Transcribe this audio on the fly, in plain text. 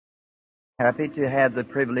Happy to have the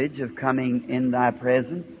privilege of coming in Thy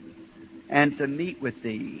presence and to meet with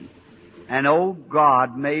Thee. And, oh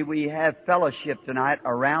God, may we have fellowship tonight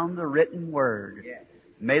around the written Word.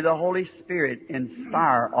 May the Holy Spirit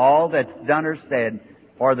inspire all that's done or said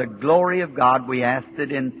for the glory of God. We ask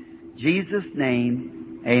it in Jesus'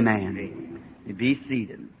 name. Amen. You be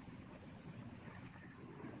seated.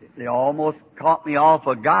 They almost caught me off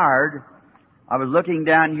a guard. I was looking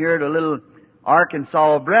down here at a little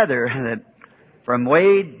Arkansas brother that from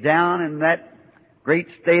way down in that great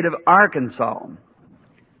state of Arkansas.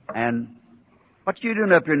 And what you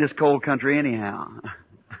doing up here in this cold country anyhow?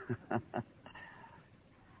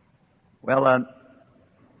 Well,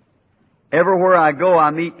 everywhere I go, I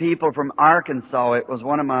meet people from Arkansas. It was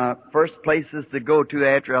one of my first places to go to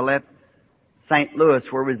after I left St. Louis,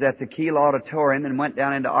 where we was at the Kiel Auditorium and went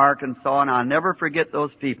down into Arkansas. And I'll never forget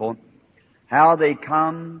those people, how they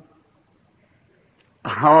come.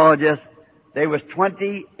 There was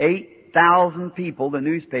 28,000 people, the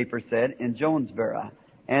newspaper said, in Jonesboro.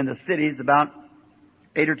 And the city's about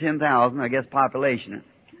 8 or 10,000, I guess, population.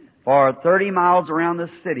 For 30 miles around the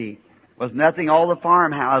city was nothing. All the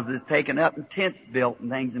farmhouses taken up and tents built and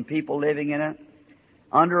things and people living in it.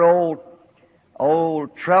 Under old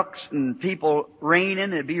trucks and people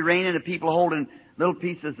raining. It'd be raining and people holding little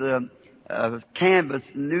pieces of canvas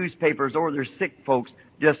and newspapers over their sick folks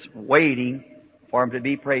just waiting for them to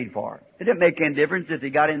be prayed for. It didn't make any difference if they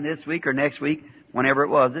got in this week or next week. Whenever it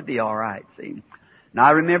was, it'd be all right, see. Now,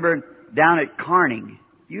 I remember down at Carning.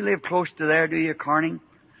 You live close to there, do you, Carning?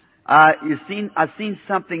 I've seen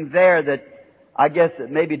something there that I guess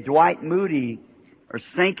that maybe Dwight Moody or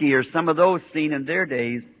Sankey or some of those seen in their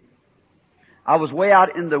days. I was way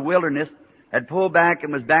out in the wilderness, had pulled back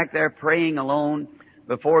and was back there praying alone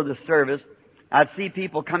before the service. I'd see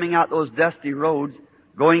people coming out those dusty roads,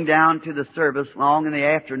 going down to the service long in the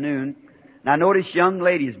afternoon. And I noticed young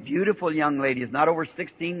ladies, beautiful young ladies, not over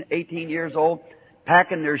 16, 18 years old,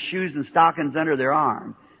 packing their shoes and stockings under their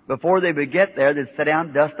arm. Before they would get there, they'd sit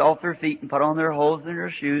down, dust off their feet, and put on their hose and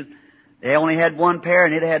their shoes. They only had one pair,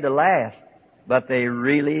 and it had to last. But they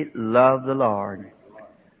really loved the Lord.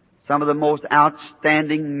 Some of the most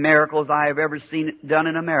outstanding miracles I have ever seen done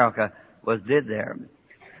in America was did there.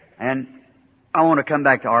 And I want to come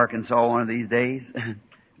back to Arkansas one of these days.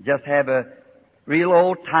 Just have a real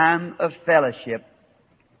old time of fellowship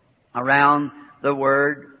around the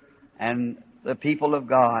Word and the people of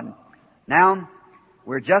God. Now,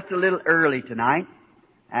 we're just a little early tonight,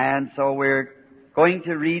 and so we're going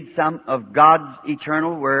to read some of God's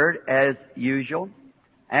eternal Word as usual.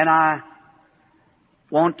 And I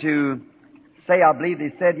want to say, I believe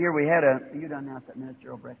they said here we had you done announced that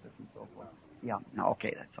ministerial breakfast and so forth? Yeah, no,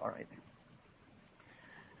 okay, that's all right.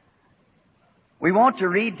 We want to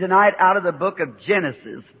read tonight out of the book of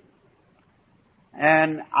Genesis.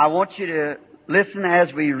 And I want you to listen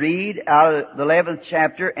as we read out of the 11th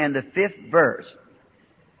chapter and the 5th verse.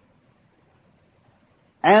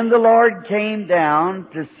 And the Lord came down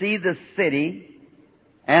to see the city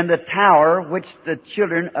and the tower which the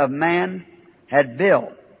children of man had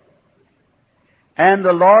built. And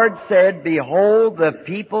the Lord said, Behold, the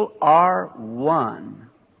people are one.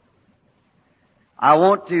 I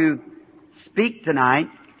want to speak tonight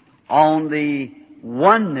on the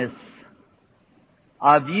oneness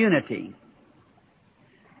of unity.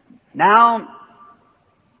 Now,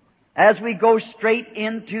 as we go straight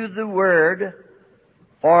into the Word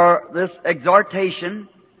for this exhortation,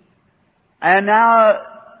 and now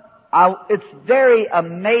it's very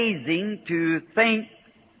amazing to think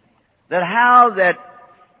that how that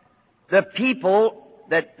the people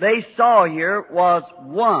that they saw here was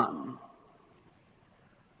one.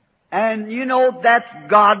 And you know, that's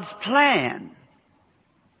God's plan.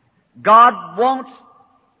 God wants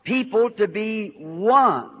people to be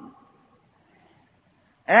one.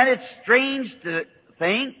 And it's strange to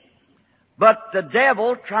think, but the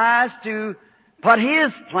devil tries to put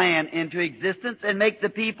his plan into existence and make the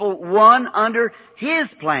people one under his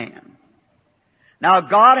plan. Now,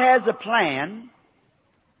 God has a plan,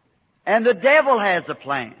 and the devil has a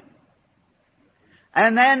plan.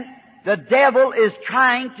 And then the devil is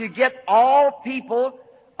trying to get all people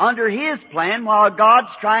under his plan, while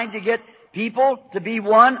God's trying to get people to be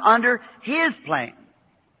one under his plan.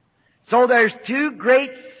 So there's two great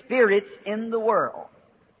spirits in the world.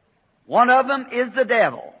 One of them is the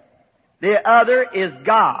devil. The other is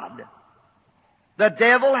God. The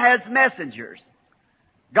devil has messengers.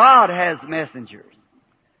 God has messengers.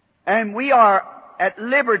 And we are at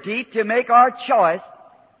liberty to make our choice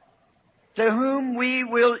to whom we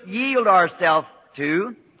will yield ourselves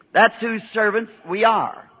to. That's whose servants we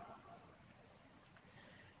are.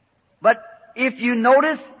 But if you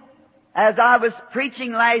notice, as I was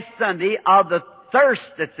preaching last Sunday of the thirst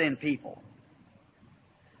that's in people.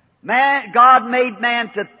 God made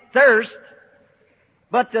man to thirst,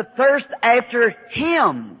 but to thirst after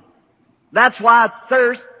Him. That's why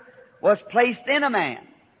thirst was placed in a man.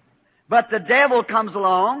 But the devil comes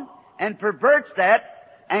along and perverts that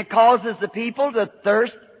and causes the people to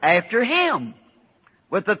thirst after him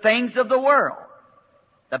with the things of the world.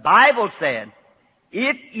 The Bible said,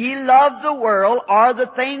 if ye love the world or the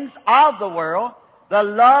things of the world, the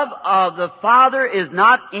love of the Father is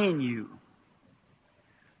not in you.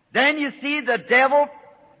 Then you see the devil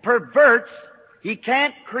perverts. He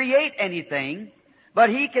can't create anything, but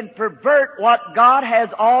he can pervert what God has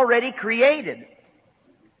already created.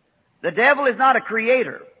 The devil is not a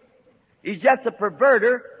creator. He's just a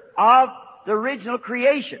perverter of the original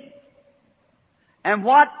creation. And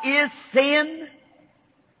what is sin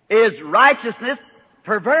is righteousness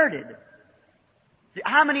perverted.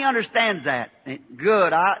 How many understands that?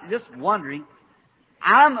 Good. Just wondering.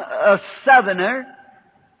 I'm a Southerner,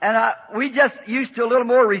 and we just used to a little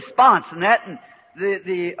more response than that. And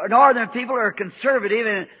the Northern people are conservative,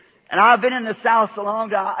 and I've been in the South so long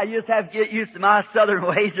that I just have to get used to my Southern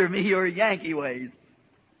ways or me or Yankee ways.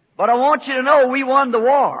 But I want you to know we won the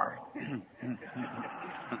war.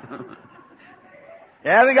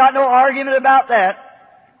 Yeah, we got no argument about that.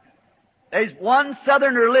 There's one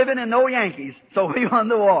Southerner living and no Yankees, so we won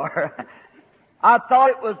the war. I thought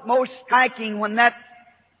it was most striking when that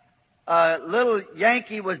little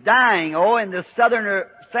Yankee was dying, and the Southerner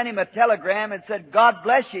sent him a telegram and said, "God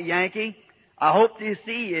bless you, Yankee. I hope to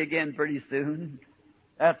see you again pretty soon."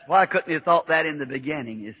 That's why couldn't you have thought that in the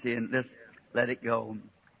beginning, you see, and just let it go.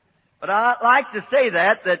 But I like to say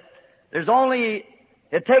that there's only,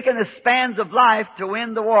 it taken the spans of life to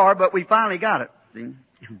win the war, but we finally got it, see.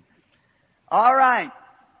 All right.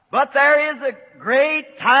 But there is a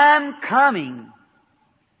great time coming.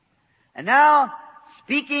 And now,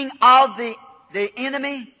 speaking of the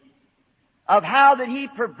enemy, of how that he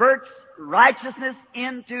perverts righteousness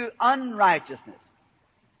into unrighteousness.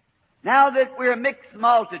 Now that we're a mixed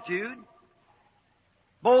multitude,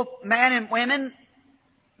 both men and women,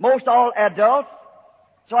 most all adults,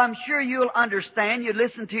 so I'm sure you'll understand, you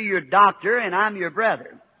listen to your doctor and I'm your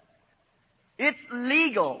brother. It's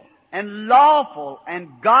legal and lawful and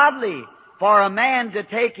godly for a man to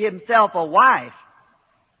take himself a wife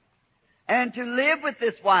and to live with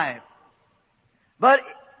this wife. But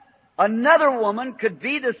another woman could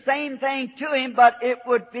be the same thing to him, but it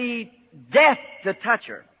would be death to touch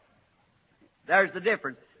her. There's the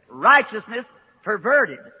difference. Righteousness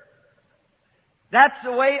perverted. That's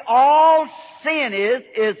the way all sin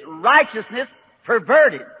is righteousness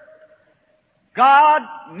perverted. God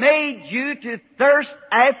made you to thirst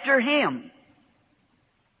after Him.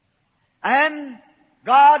 And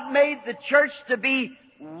God made the church to be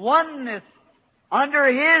oneness under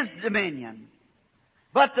His dominion.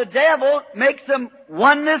 But the devil makes them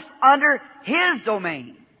oneness under his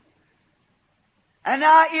domain. And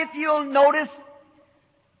now if you'll notice,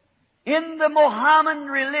 in the Mohammedan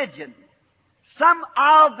religion, some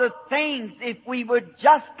of the things, if we would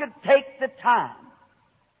just could take the time,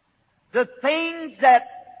 the things that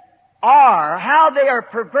are, how they are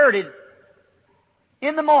perverted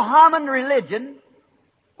in the Mohammedan religion,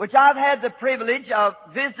 which I've had the privilege of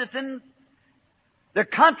visiting the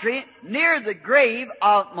country near the grave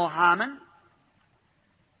of Muhammad,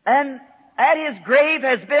 and at his grave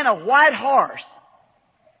has been a white horse,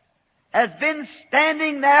 has been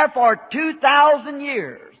standing there for 2,000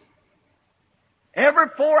 years. Every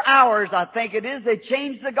 4 hours, I think it is, they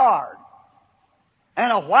change the guard.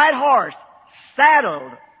 And a white horse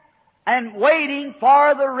saddled and waiting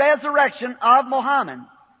for the resurrection of Muhammad.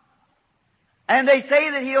 And they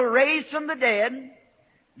say that he'll raise from the dead,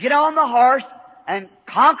 get on the horse, and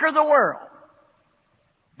conquer the world.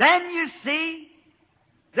 Then you see,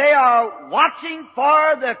 they are watching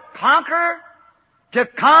for the conqueror to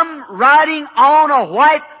come riding on a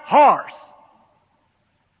white horse.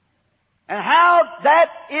 And how that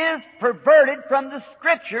is perverted from the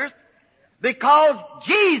Scriptures, because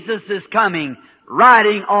Jesus is coming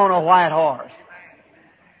riding on a white horse.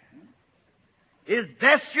 His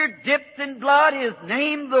vesture dipped in blood, His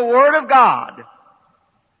name the Word of God.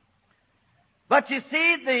 But you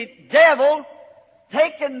see, the devil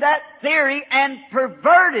taken that theory and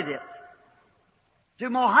perverted it to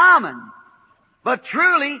Muhammad. But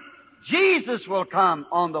truly, Jesus will come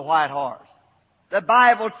on the white horse. The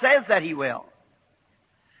Bible says that He will.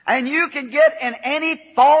 And you can get in any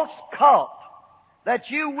false cult that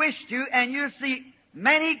you wish to, and you see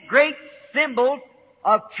many great symbols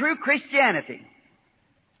of true Christianity.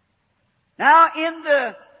 Now, in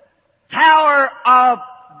the Tower of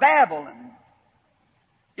Babylon,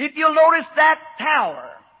 if you'll notice that tower,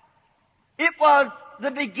 it was the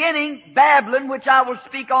beginning, Babylon, which I will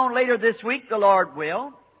speak on later this week, the Lord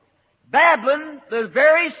will. Babylon, the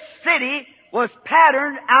very city, was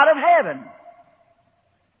patterned out of heaven.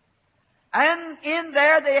 And in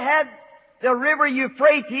there they had the river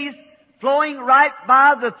Euphrates flowing right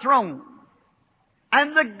by the throne.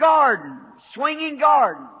 And the garden, swinging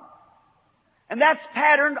garden. And that's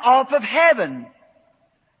patterned off of heaven.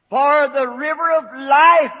 For the river of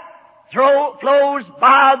life flows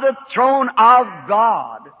by the throne of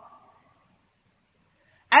God.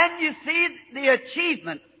 And you see the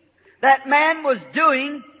achievement that man was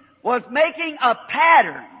doing was making a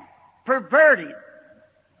pattern, perverted.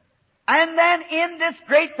 And then in this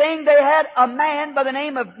great thing they had a man by the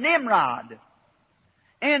name of Nimrod.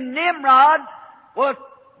 And Nimrod was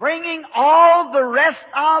bringing all the rest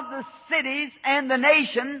of the cities and the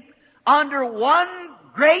nation under one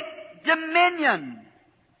great dominion,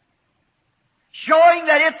 showing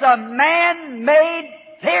that it's a man-made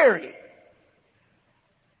theory,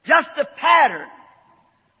 just a pattern.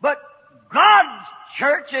 But God's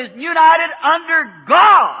church is united under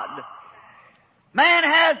God. Man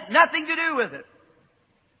has nothing to do with it.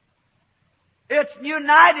 It's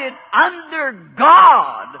united under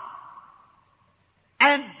God.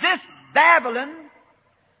 And this Babylon,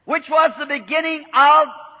 which was the beginning of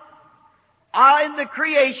in the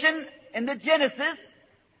creation, in the Genesis,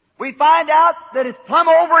 we find out that it's plumb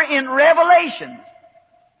over in Revelations.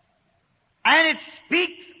 And it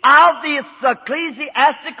speaks of the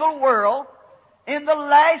ecclesiastical world in the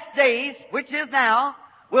last days, which is now,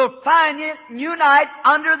 will find it unite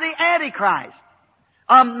under the Antichrist,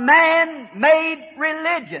 a man-made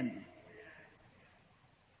religion.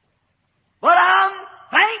 But I'm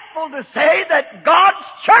thankful to say that God's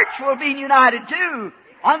church will be united too,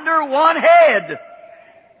 under one head,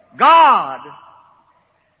 God.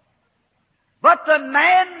 But the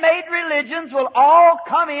man-made religions will all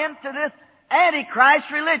come into this Antichrist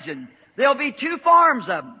religion. There'll be two forms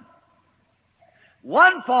of them.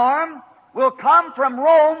 One form will come from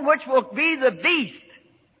Rome, which will be the beast.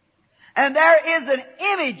 And there is an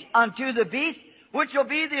image unto the beast, which will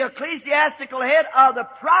be the ecclesiastical head of the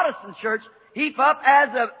Protestant church, heap up as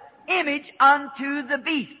an image unto the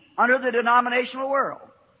beast under the denominational world.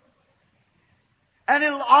 And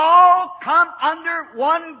it'll all come under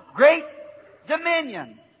one great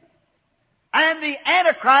dominion. And the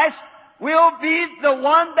Antichrist will be the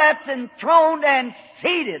one that's enthroned and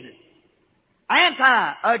seated.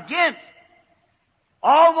 Against,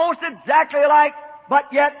 almost exactly like, but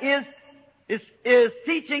yet his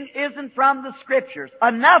teaching isn't from the Scriptures.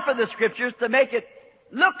 Enough of the Scriptures to make it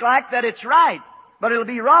look like that it's right, but it'll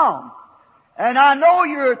be wrong. And I know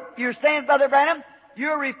you're saying, Brother Branham,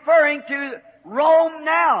 you're referring to Rome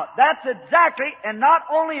now. That's exactly, and not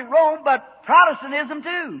only Rome, but Protestantism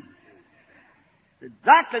too.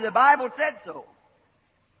 Exactly, the Bible said so.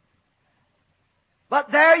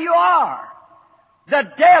 But there you are. The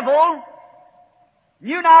devil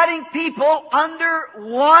uniting people under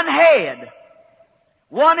one head,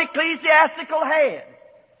 one ecclesiastical head,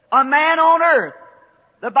 a man on earth.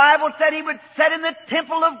 The Bible said he would sit in the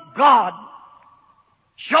temple of God,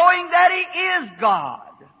 showing that he is God,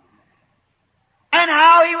 and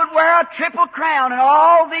how he would wear a triple crown and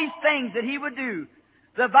all these things that he would do.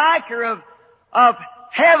 The vicar of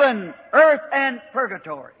heaven, earth, and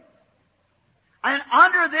purgatory. And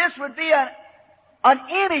under this would be an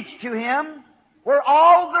image to him where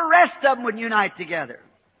all the rest of them would unite together.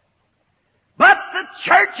 But the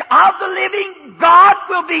church of the living God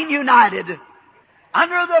will be united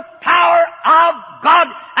under the power of God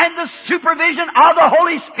and the supervision of the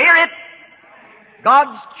Holy Spirit.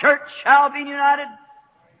 God's church shall be united.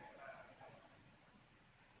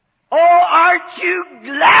 Oh, aren't you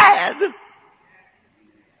glad?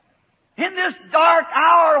 In this dark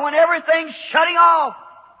hour when everything's shutting off,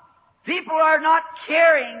 people are not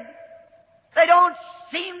caring. They don't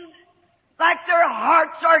seem like their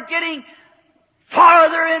hearts are getting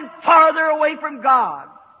farther and farther away from God.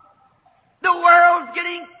 The world's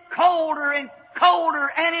getting colder and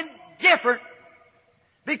colder and indifferent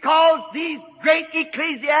because these great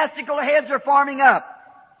ecclesiastical heads are forming up.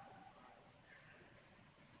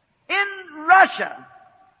 In Russia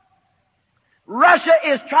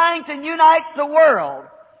is trying to unite the world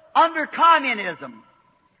under communism.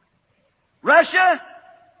 Russia,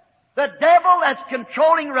 the devil that's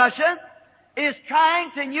controlling Russia, is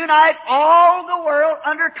trying to unite all the world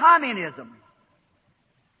under communism.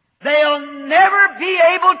 They'll never be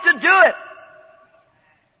able to do it.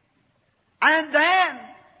 And then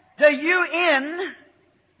the UN,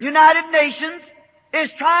 United Nations, is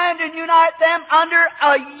trying to unite them under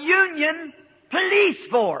a union police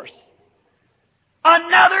force.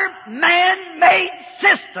 Another man-made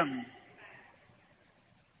system.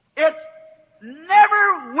 It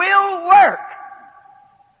never will work.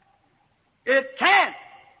 It can't.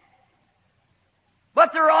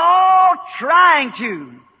 But they're all trying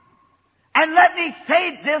to. And let me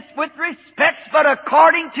say this with respect, but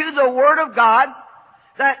according to the Word of God,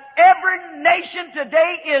 that every nation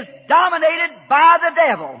today is dominated by the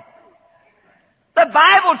devil. The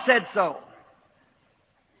Bible said so.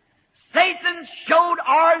 Satan showed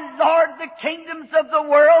our Lord the kingdoms of the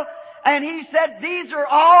world, and he said, these are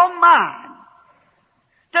all mine,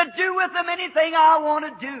 to do with them anything I want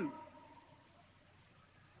to do.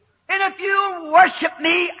 And if you worship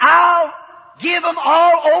me, I'll give them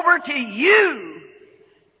all over to you.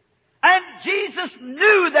 And Jesus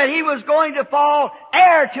knew that he was going to fall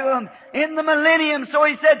heir to them in the millennium, so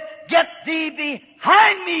he said, get thee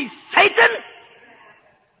behind me, Satan!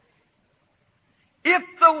 If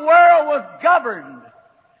the world was governed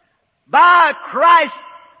by Christ,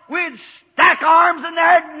 we'd stack arms and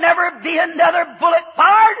there'd never be another bullet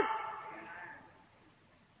fired.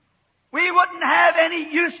 We wouldn't have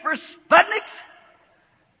any use for Sputniks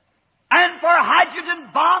and for hydrogen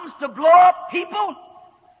bombs to blow up people.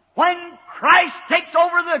 When Christ takes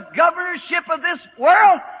over the governorship of this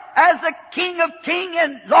world as the King of Kings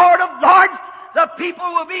and Lord of Lords, the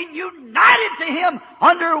people will be united to Him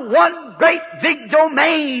under one great big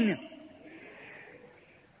domain.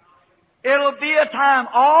 It'll be a time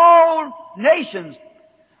all nations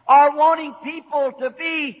are wanting people to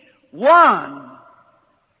be one.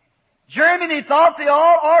 Germany thought they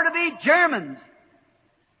all ought to be Germans.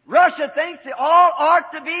 Russia thinks they all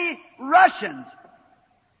ought to be Russians.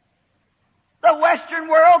 The Western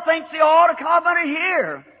world thinks they ought to come under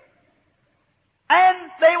here.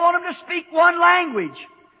 And they want them to speak one language,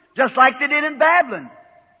 just like they did in Babylon.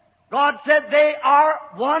 God said they are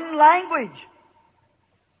one language.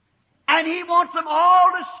 And He wants them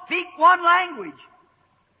all to speak one language.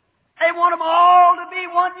 They want them all to be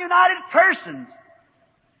one united persons.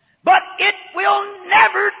 But it will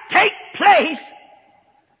never take place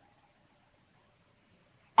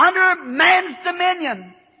under man's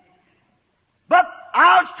dominion. But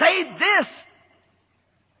I'll say this,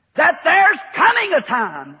 that there's coming a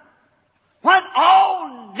time when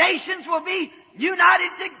all nations will be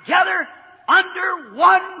united together under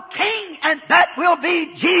one King, and that will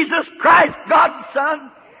be Jesus Christ, God's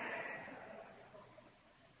Son.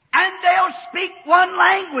 And they'll speak one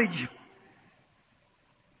language.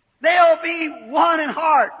 They'll be one in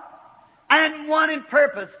heart and one in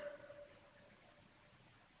purpose.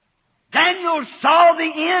 Daniel saw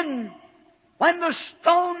the end when the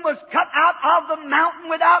stone was cut out of the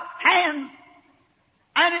mountain without hands,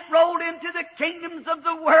 and it rolled into the kingdoms of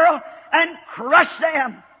the world and crushed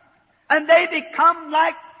them. And they become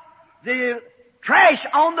like the trash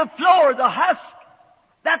on the floor, the husk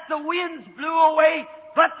that the winds blew away,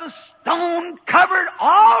 but the stone covered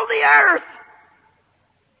all the earth.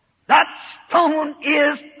 That stone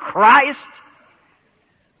is Christ.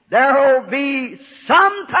 There'll be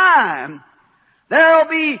some time, there'll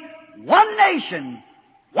be one nation,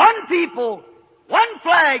 one people, one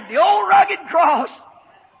flag, the old rugged cross.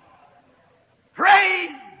 Praise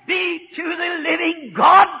be to the living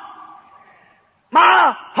God.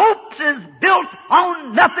 My hopes is built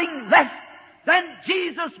on nothing less than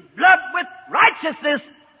Jesus' blood with righteousness.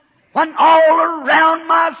 When all around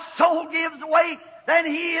my soul gives way, then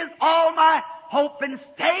He is all my hope and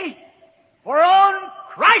stay. For on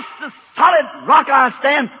Christ the solid rock I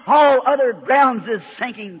stand. All other grounds is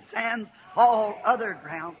sinking sands. All other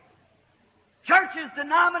grounds. Churches,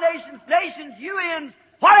 denominations, nations, UNs,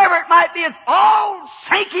 whatever it might be, it's all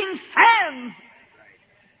sinking sands.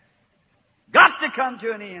 Got to come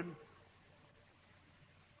to an end.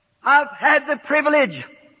 I've had the privilege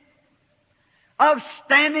of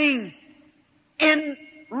standing in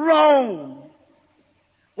Rome,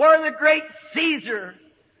 where the great Caesar,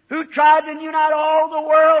 who tried to unite all the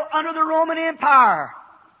world under the Roman Empire.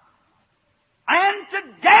 And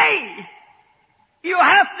today, you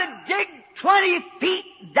have to dig 20 feet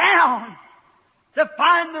down to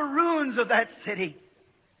find the ruins of that city.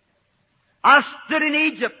 I stood in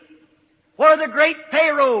Egypt, where the great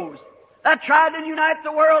pharaohs that tried to unite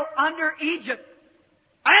the world under Egypt.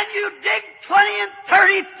 And you dig 20 and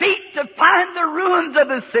 30 feet to find the ruins of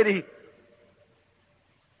the city.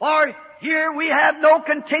 For here we have no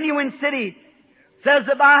continuing city, says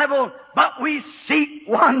the Bible, but we seek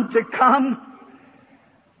one to come.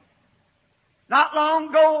 Not long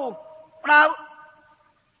ago, when I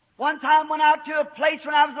One time went out to a place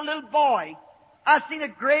when I was a little boy. I seen a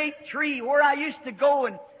great tree where I used to go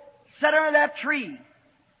and sit under that tree.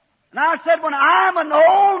 And I said, when I'm an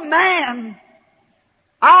old man,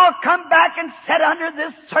 I'll come back and sit under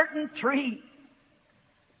this certain tree.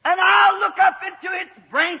 And I'll look up into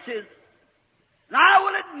its branches. And I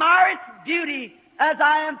will admire its beauty as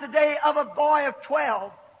I am today of a boy of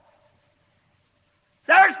 12.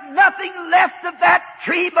 There's nothing left of that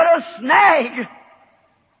tree but a snag.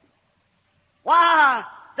 Why?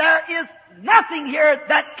 There is nothing here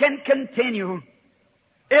that can continue.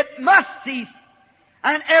 It must cease.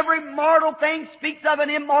 And every mortal thing speaks of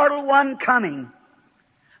an immortal one coming.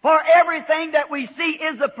 For everything that we see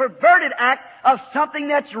is a perverted act of something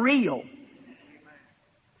that's real.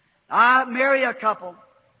 I marry a couple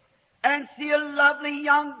and see a lovely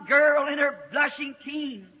young girl in her blushing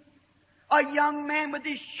teens. A young man with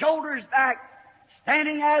his shoulders back,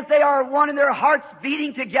 standing as they are one and their hearts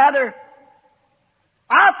beating together.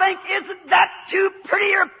 I think, isn't that too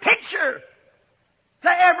pretty a picture to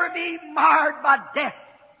ever be marred by death?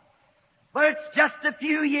 But it's just a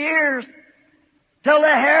few years till the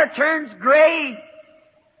hair turns gray,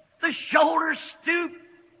 the shoulders stoop,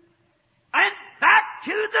 and back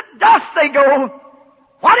to the dust they go.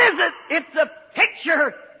 What is it? It's a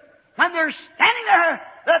picture when they're standing there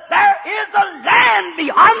that there is a land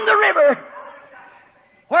beyond the river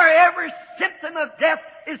where every symptom of death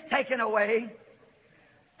is taken away.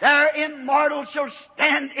 There immortal shall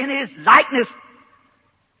stand in His likeness.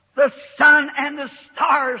 The sun and the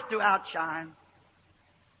stars do outshine.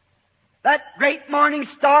 That great morning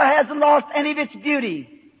star hasn't lost any of its beauty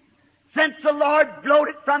since the Lord blowed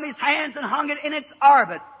it from His hands and hung it in its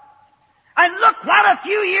orbit. And look what a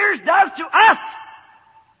few years does to us.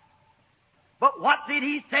 But what did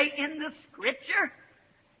He say in the Scripture?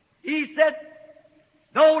 He said,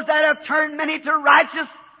 those that have turned many to righteousness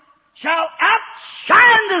shall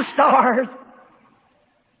outshine the stars.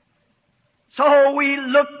 So we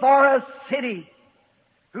look for a city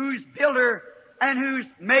whose builder and whose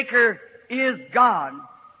maker is God.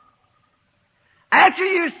 After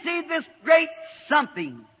you see this great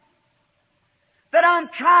something that I'm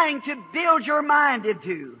trying to build your mind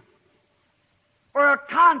into, or a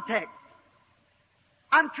context,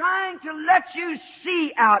 I'm trying to let you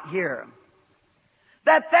see out here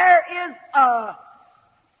that there is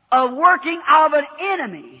a working of an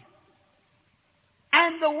enemy.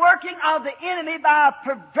 And the working of the enemy by a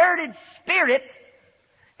perverted spirit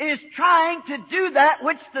is trying to do that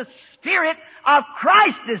which the Spirit of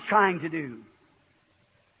Christ is trying to do.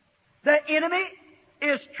 The enemy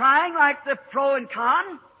is trying, like the pro and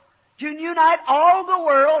con, to unite all the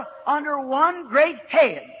world under one great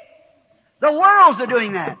head. The worlds are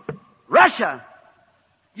doing that. Russia,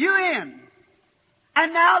 UN.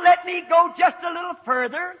 And now let me go just a little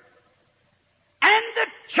further. And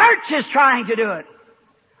the church is trying to do it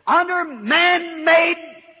under man-made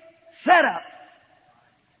setups.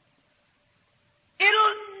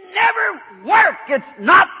 It'll never work. It's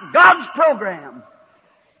not God's program.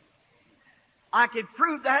 I could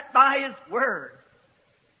prove that by His Word.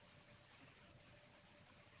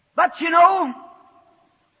 But you know,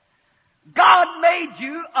 God made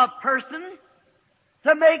you a person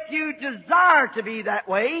to make you desire to be that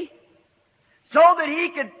way so that He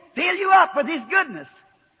could fill you up with His goodness.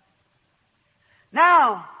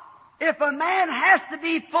 Now, if a man has to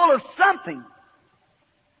be full of something,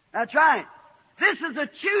 that's right. This is a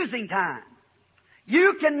choosing time.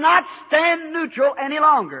 You cannot stand neutral any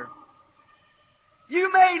longer.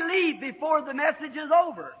 You may leave before the message is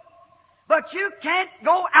over, but you can't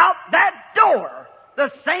go out that door the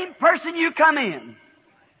same person you come in.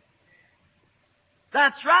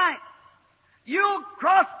 That's right. You'll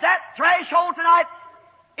cross that threshold tonight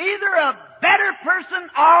either a better person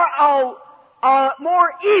or a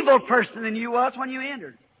more evil person than you was when you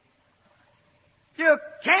entered. You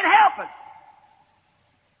can't help it.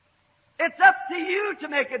 It's up to you to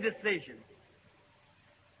make a decision.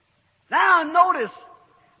 Now notice,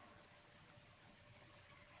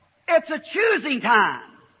 it's a choosing time.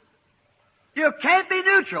 You can't be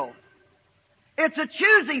neutral. It's a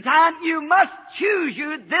choosing time. You must choose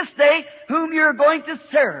you this day whom you're going to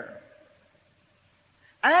serve.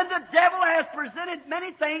 And the devil has presented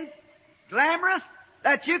many things glamorous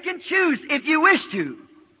that you can choose if you wish to.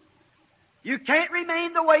 You can't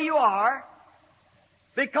remain the way you are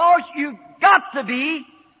because you've got to be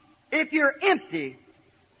if you're empty.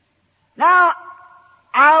 Now,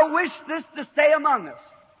 I wish this to stay among us.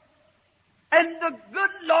 And the good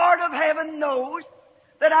Lord of heaven knows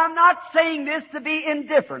that I'm not saying this to be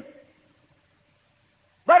indifferent.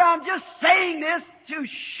 But I'm just saying this to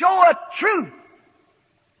show a truth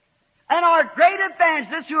And our great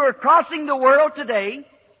evangelists who are crossing the world today,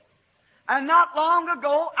 and not long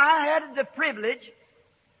ago I had the privilege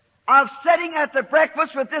of sitting at the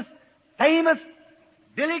breakfast with this famous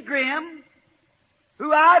Billy Graham,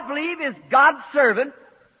 who I believe is God's servant,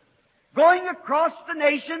 going across the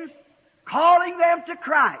nations, calling them to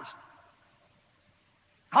Christ,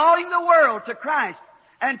 calling the world to Christ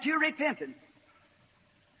and to repentance.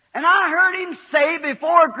 And I heard him say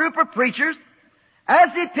before a group of preachers, as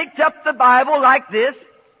he picked up the Bible like this,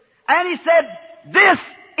 and he said, this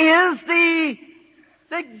is the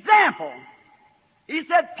example. He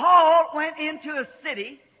said Paul went into a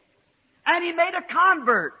city and he made a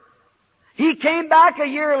convert. He came back a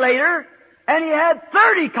year later and he had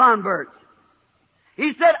 30 converts.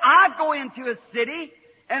 He said, I go into a city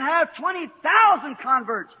and have 20,000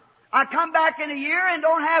 converts. I come back in a year and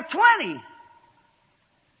don't have 20.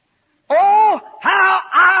 Oh, how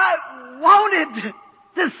I wanted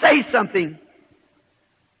to say something.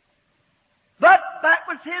 But that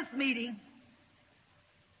was his meeting.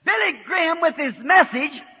 Billy Graham, with his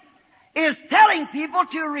message, is telling people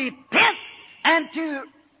to repent and to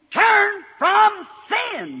turn from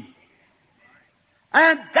sin.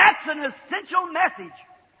 And that's an essential message.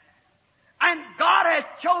 And God has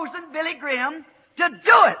chosen Billy Graham to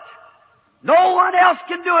do it. No one else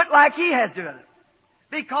can do it like he has done it,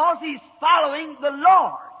 because he's following the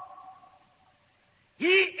Lord. He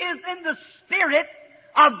is in the spirit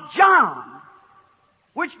of John,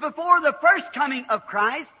 which before the first coming of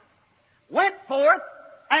Christ went forth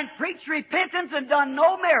and preached repentance and done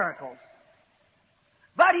no miracles.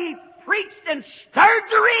 But he preached and stirred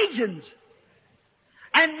the regions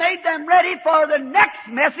and made them ready for the next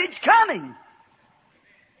message coming.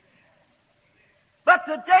 But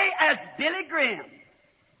today, as Billy Graham,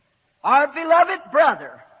 our beloved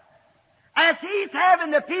brother, as he's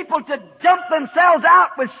having the people to dump themselves out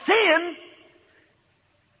with sin,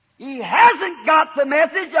 he hasn't got the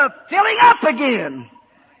message of filling up again.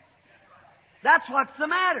 That's what's the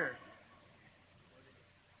matter.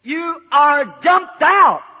 You are dumped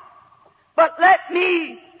out. But let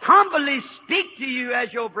me humbly speak to you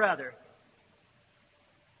as your brother.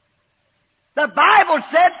 The Bible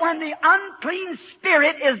said when the unclean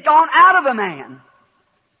spirit is gone out of a man,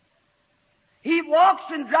 he walks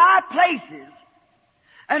in dry places.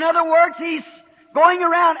 In other words, he's going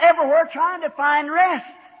around everywhere trying to find rest.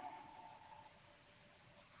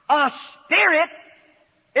 A spirit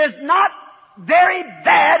is not very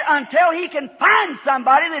bad until he can find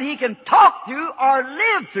somebody that he can talk to or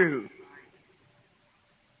live through.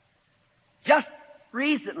 Just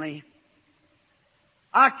recently,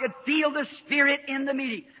 I could feel the Spirit in the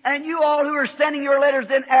meeting. And you all who are sending your letters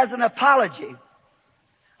in as an apology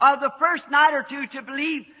of the first night or two to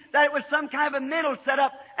believe that it was some kind of a mental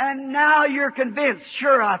setup, and now you're convinced.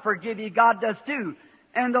 Sure, I forgive you. God does too.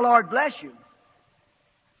 And the Lord bless you.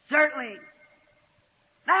 Certainly.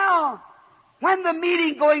 Now, when the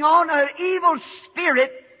meeting going on, an evil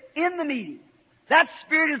spirit in the meeting. That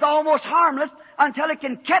spirit is almost harmless until it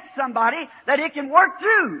can catch somebody that it can work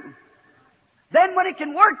through. Then when it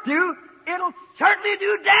can work through, it'll certainly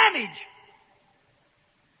do damage.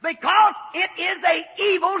 Because it is an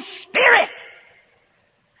evil spirit.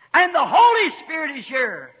 And the Holy Spirit is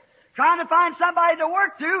here, trying to find somebody to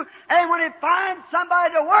work through, and when it finds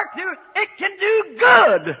somebody to work through, it can do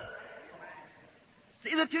good.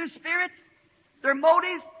 See the two spirits? Their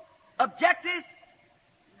motives, objectives.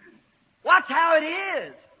 Watch how it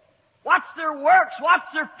is. Watch their works. Watch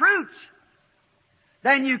their fruits.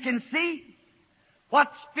 Then you can see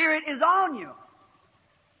what spirit is on you.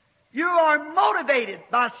 You are motivated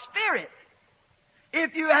by spirit.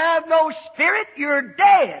 If you have no spirit, you're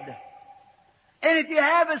dead. And if you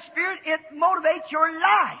have a spirit, it motivates your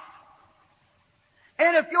life.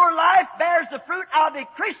 And if your life bears the fruit of a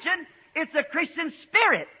Christian, it's a Christian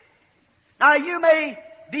spirit. Now you may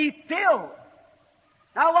be filled.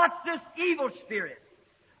 Now watch this evil spirit.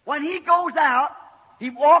 When he goes out, he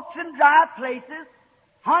walks in dry places,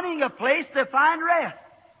 hunting a place to find rest.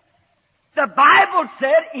 The Bible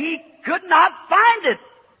said he could not find it.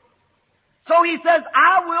 So he says,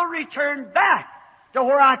 I will return back to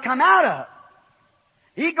where I come out of.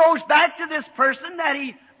 He goes back to this person that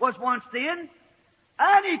he was once in,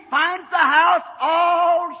 and he finds the house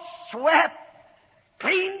all swept,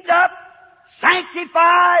 cleaned up,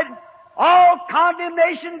 sanctified, all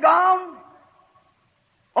condemnation gone.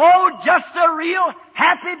 Oh, just a real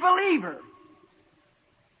happy believer.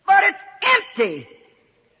 But it's empty.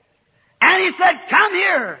 And he said, come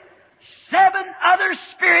here. 7 other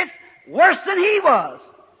spirits worse than he was.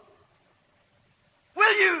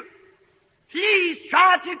 Will you please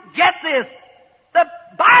try to get this? The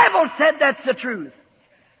Bible Bible said that's the truth.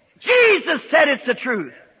 Jesus said it's the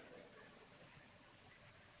truth.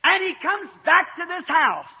 And he comes back to this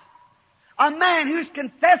house. A man who's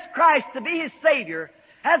confessed Christ to be his Savior,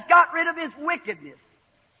 has got rid of his wickedness,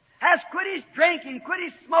 has quit his drinking, quit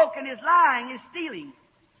his smoking, his lying, his stealing.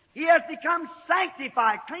 He has become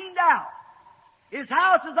sanctified, cleaned out. His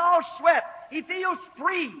house is all swept. He feels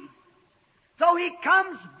free. So he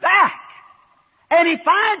comes back and he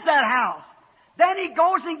finds that house. Then he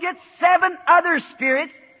goes and gets 7 other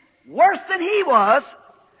spirits, worse than he was,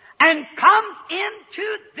 and comes into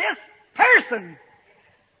this person.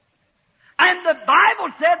 And the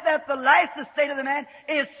Bible said that the last estate of the man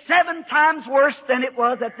is 7 times worse than it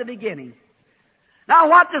was at the beginning. Now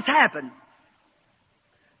what does happen?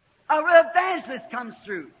 An evangelist comes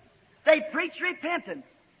through. They preach repentance.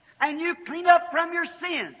 And you clean up from your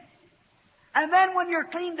sins. And then when you're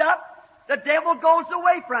cleaned up, the devil goes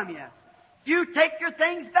away from you. You take your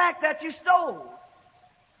things back that you stole.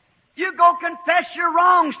 You go confess your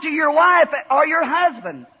wrongs to your wife or your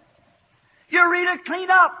husband. You really clean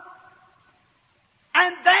up.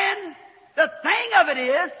 And then the thing of it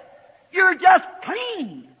is, you're just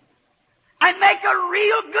clean. And make a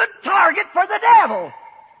real good target for the devil.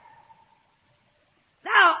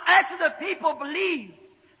 Now, after the people believed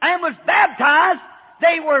and was baptized,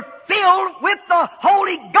 they were filled with the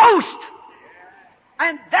Holy Ghost.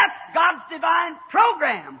 And that's God's divine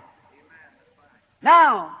program.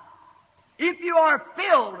 Now, if you are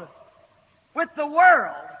filled with the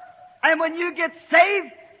world, and when you get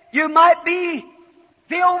saved, you might be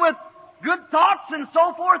filled with good thoughts and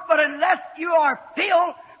so forth, but unless you are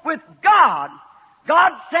filled with God,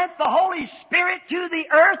 God sent the Holy Spirit to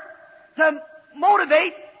the earth to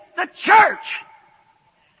motivate the church.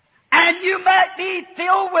 And you might be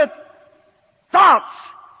filled with thoughts.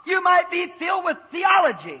 You might be filled with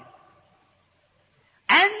theology.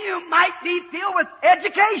 And you might be filled with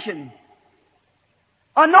education.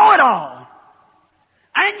 A know-it-all.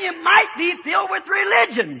 And you might be filled with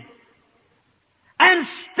religion. And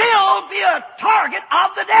still be a target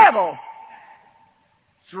of the devil.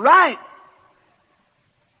 That's right.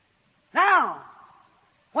 Now,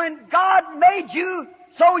 when God made you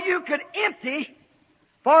so you could empty,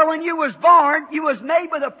 for when you was born, you was made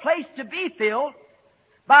with a place to be filled.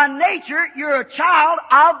 By nature, you're a child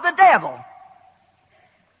of the devil.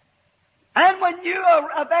 And when you,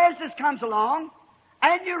 an evangelist comes along,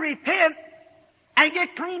 and you repent, and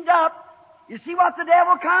get cleaned up, you see what the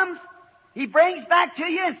devil comes? He brings back to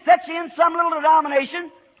you and sets you in some little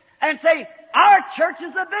denomination, and say, our church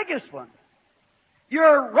is the biggest one.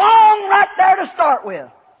 You're wrong right there to start with.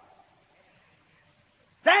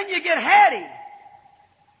 Then you get heady,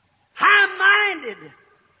 high-minded.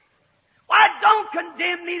 Why, don't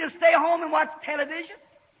condemn me to stay home and watch television.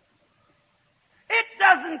 It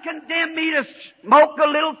doesn't condemn me to smoke a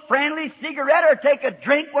little friendly cigarette or take a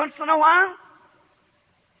drink once in a while.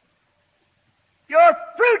 Your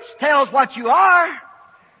fruits tells what you are.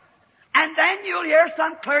 And then you'll hear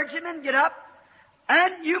some clergyman get up,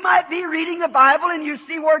 and you might be reading the Bible and you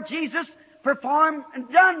see where Jesus performed and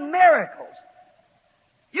done miracles.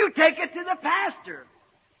 You take it to the pastor.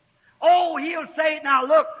 Oh, he'll say, now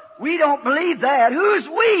look, we don't believe that. Who's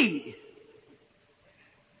we?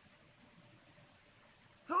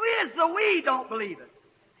 Who is the we don't believe it?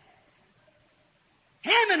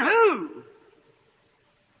 Him and who?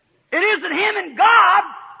 It isn't him and God,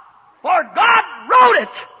 for God wrote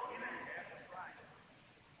it.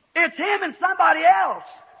 It's him and somebody else.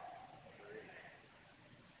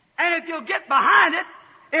 And if you'll get behind it,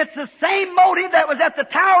 it's the same motive that was at the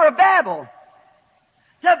Tower of Babel.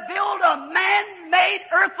 To build a man-made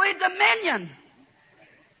earthly dominion.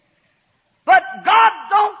 But God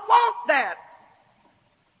don't want that.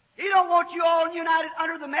 He don't want you all united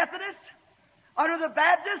under the Methodists, under the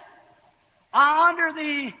Baptists, under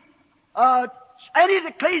the any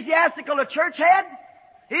ecclesiastical the church had.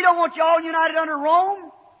 He don't want you all united under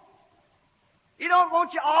Rome. He don't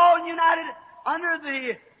want you all united under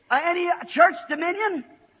the any church dominion.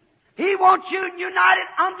 He wants you united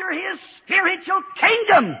under His spiritual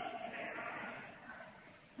kingdom.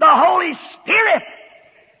 The Holy Spirit.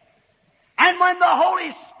 And when the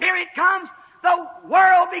Holy Spirit comes, the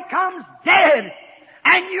world becomes dead.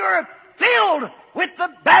 And you're filled with the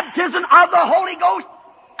baptism of the Holy Ghost.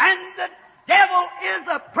 And the devil is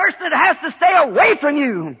a person that has to stay away from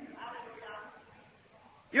you.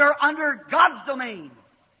 You're under God's domain.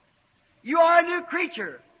 You are a new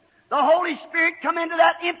creature. The Holy Spirit come into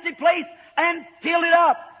that empty place and fill it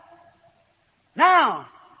up. Now,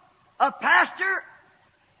 a pastor,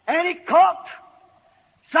 any cult,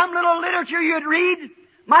 some little literature you'd read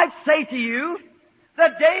might say to you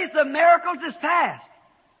The days of miracles is past.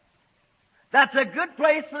 That's a good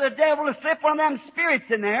place for the devil to slip one of them spirits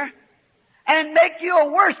in there and make you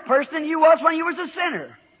a worse person than you was when you was a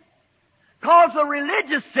sinner. 'Cause a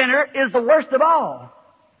religious sinner is the worst of all.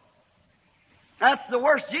 That's the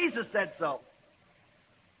worst. Jesus said so.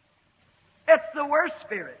 It's the worst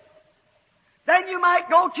spirit. Then you might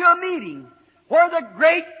go to a meeting where the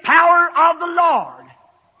great power of the Lord,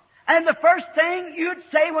 and the first thing you'd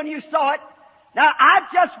say when you saw it, now I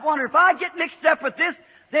just wonder if I get mixed up with this,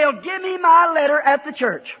 they'll give me my letter at the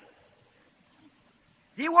church.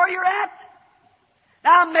 See where you're at?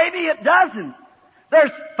 Now maybe it doesn't.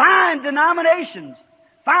 There's fine denominations,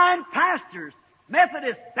 fine pastors,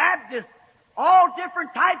 Methodists, Baptists, all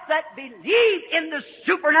different types that believe in the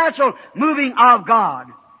supernatural moving of God.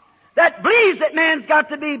 That believes that man's got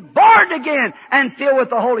to be born again and filled with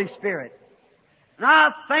the Holy Spirit. And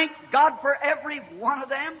I thank God for every one of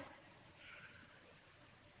them.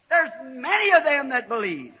 There's many of them that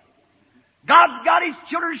believe. God's got His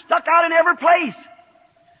children stuck out in every place.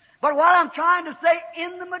 But what I'm trying to say,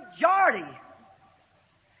 in the majority,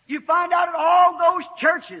 you find out at all those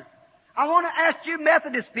churches. I want to ask you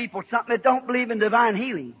Methodist people something that don't believe in divine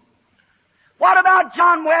healing. What about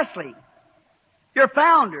John Wesley, your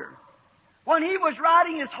founder, when he was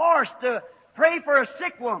riding his horse to pray for a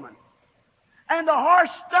sick woman, and the horse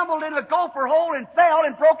stumbled in a gopher hole and fell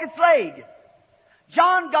and broke its leg?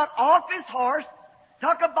 John got off his horse,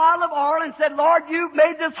 took a bottle of oil and said, Lord, you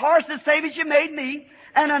made this horse the same as you made me,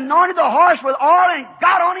 and anointed the horse with oil and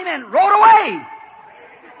got on him and rode away.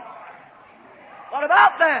 What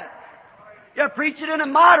about that? You preach it in a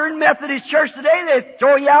modern Methodist church today, they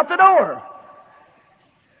throw you out the door.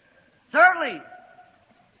 Certainly.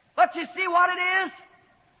 But you see what it is?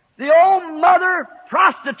 The old mother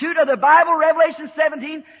prostitute of the Bible, Revelation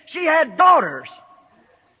 17, she had daughters.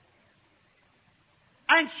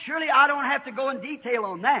 And surely I don't have to go in detail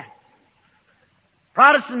on that.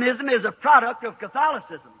 Protestantism is a product of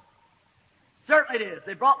Catholicism. Certainly it is.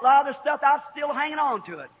 They brought a lot of the stuff out, still hanging on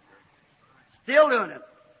to it. Still doing it.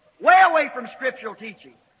 Way away from scriptural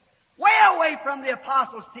teaching. Way away from the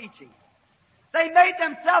Apostles' teaching. They made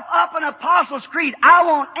themselves up an Apostles' Creed. I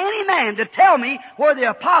want any man to tell me where the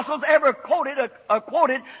Apostles ever quoted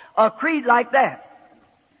a creed like that.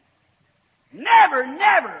 Never,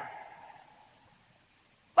 never.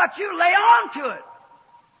 But you lay on to it.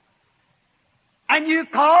 And you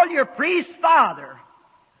call your priest father.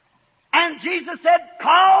 And Jesus said,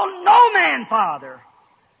 call no man father.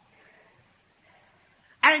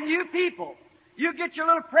 And you people, you get your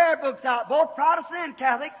little prayer books out, both Protestant and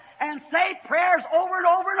Catholic, and say prayers over and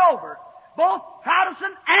over and over, both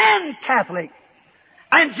Protestant and Catholic.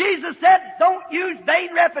 And Jesus said, don't use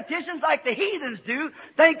vain repetitions like the heathens do,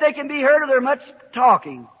 think they can be heard of their much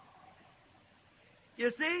talking.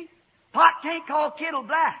 You see? Pot can't call kettle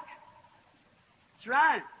black. That's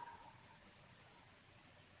right.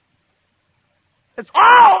 It's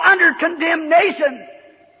all under condemnation.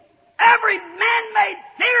 Every man-made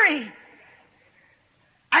theory.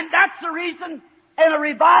 And that's the reason in a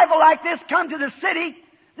revival like this come to the city,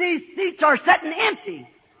 these seats are sitting empty.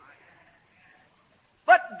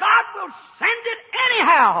 But God will send it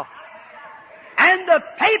anyhow. And the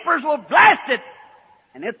papers will blast it.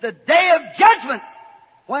 And at the day of judgment,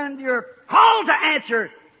 when you're called to answer,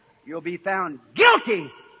 you'll be found guilty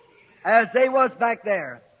as they was back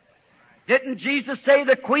there. Didn't Jesus say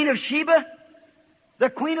the Queen of Sheba, the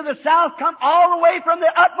Queen of the South, come all the way from the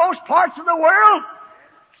utmost parts of the world,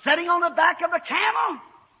 sitting on the back of a camel,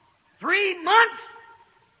 3 months,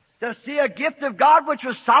 to see a gift of God, which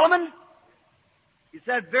was Solomon? He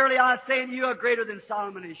said, verily I say unto you, a greater than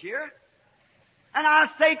Solomon is here. And I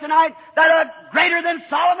say tonight that a greater than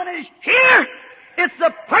Solomon is here. It's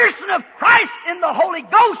the person of Christ in the Holy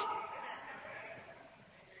Ghost.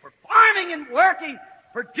 Performing and working,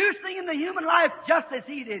 producing in the human life just as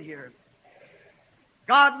He did here.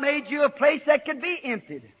 God made you a place that could be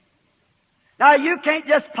emptied. Now you can't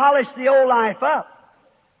just polish the old life up.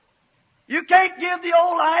 You can't give the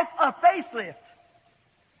old life a facelift.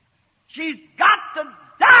 She's got to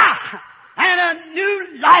die and a new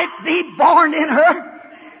life be born in her.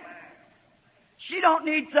 She don't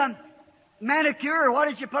need some manicure or what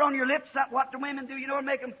did you put on your lips? What do women do, you know, to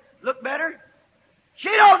make them look better? She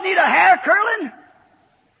don't need a hair curling.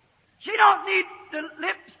 She don't need the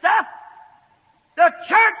lip stuff. The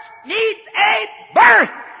church needs a birth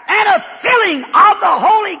and a filling of the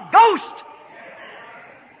Holy Ghost.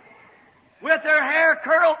 With her hair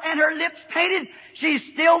curled and her lips painted, she's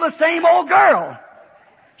still the same old girl.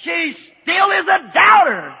 She still is a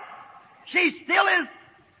doubter. She still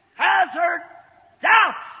has her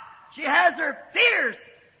doubts. She has her fears.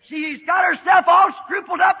 She's got herself all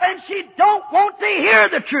scrupled up and she don't want to hear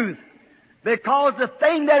the truth because the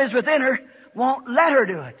thing that is within her won't let her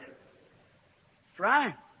do it. That's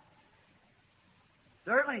right.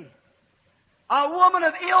 Certainly. A woman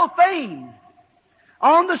of ill fame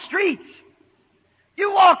on the streets.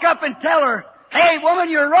 You walk up and tell her, "Hey, woman,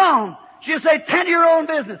 you're wrong." She'll say, "Tend to your own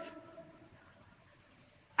business."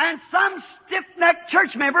 And some stiff-necked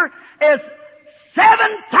church member is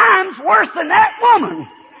 7 times worse than that woman.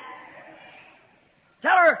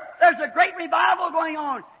 Tell her, "There's a great revival going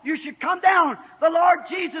on. You should come down. The Lord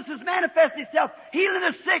Jesus has manifested Himself, healing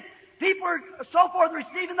the sick. People are so forth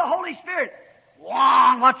receiving the Holy Spirit."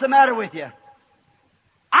 Wrong. What's the matter with you?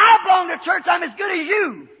 I belong to church. I'm as good as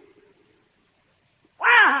you.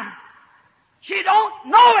 Why? She don't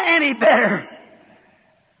know any better.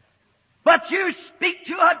 But you speak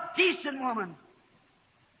to a decent woman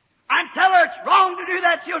and tell her it's wrong to do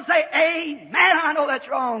that. She'll say, "Amen, I know that's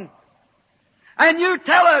wrong." And you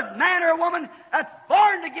tell a man or a woman that's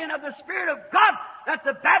born again of the Spirit of God that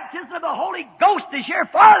the baptism of the Holy Ghost is here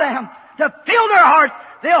for them to fill their hearts,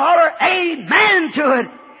 they'll holler amen to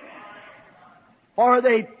it. For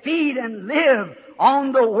they feed and live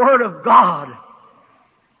on the Word of God.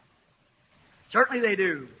 Certainly they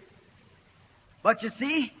do. But you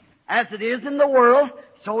see, as it is in the world,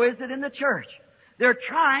 so is it in the church. They're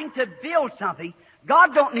trying to build something.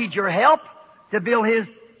 God don't need your help to build His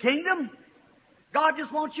kingdom. God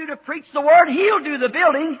just wants you to preach the Word. He'll do the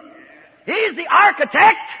building. He's the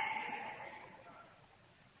architect.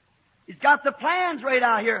 He's got the plans right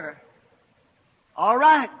out here. All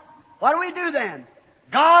right. What do we do then?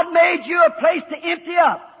 God made you a place to empty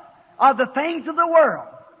up of the things of the world.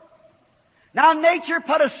 Now nature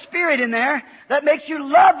put a spirit in there that makes you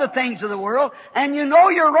love the things of the world, and you know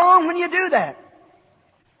you're wrong when you do that.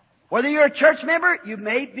 Whether you're a church member, you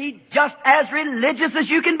may be just as religious as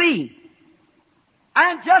you can be.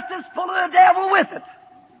 And just as full of the devil with it.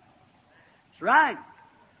 That's right.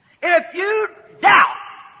 If you doubt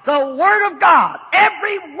the Word of God,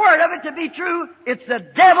 every word of it to be true, it's the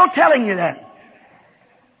devil telling you that.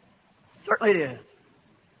 Certainly it is.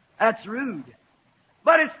 That's rude.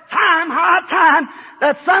 But it's high time,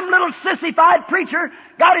 that some little sissified preacher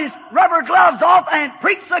got his rubber gloves off and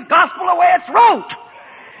preached the gospel the way it's wrote.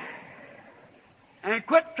 And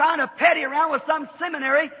quit trying to petty around with some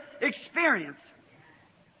seminary experience.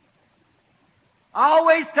 I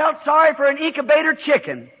always felt sorry for an incubator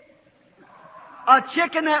chicken. A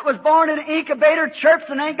chicken that was born in an incubator chirps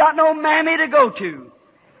and ain't got no mammy to go to.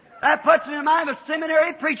 That puts me in mind of a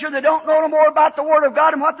seminary preacher that don't know no more about the Word of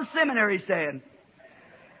God than what the seminary said.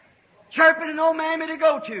 Chirping and no mammy to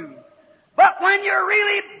go to. But when you're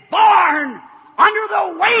really born under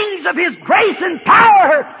the wings of His grace and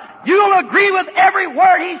power, you'll agree with every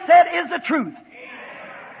word He said is the truth.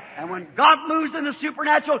 And when God moves in the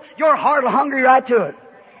supernatural, your heart will hungry right to it.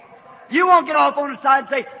 You won't get off on the side and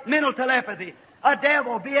say, mental telepathy, a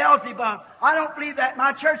devil, Beelzebub. I don't believe that.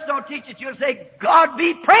 My church don't teach it. You'll say, God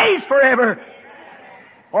be praised forever.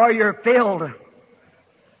 Or you're filled.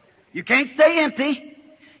 You can't stay empty.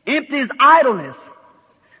 Empty is idleness.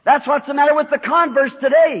 That's what's the matter with the converts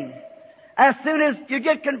today. As soon as you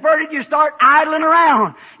get converted, you start idling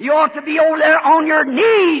around. You ought to be over there on your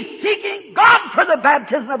knees seeking God for the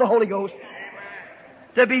baptism of the Holy Ghost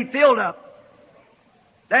to be filled up.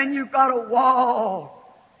 Then you've got a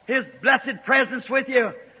wall, His blessed presence with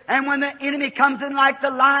you. And when the enemy comes in like the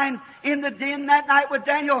lion in the den that night with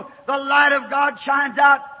Daniel, the light of God shines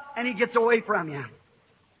out and he gets away from you.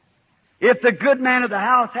 If the good man of the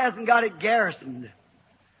house hasn't got it garrisoned,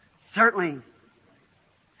 certainly.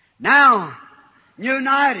 Now,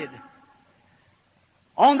 united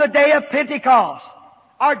on the day of Pentecost,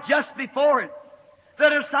 or just before it, the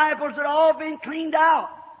disciples had all been cleaned out.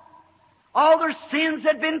 All their sins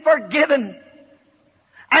had been forgiven.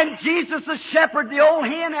 And Jesus, the shepherd, the old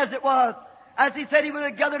hen as it was, as He said He would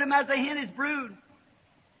have gathered them as a hen his brood.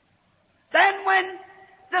 Then when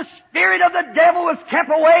the spirit of the devil was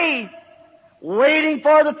kept away, waiting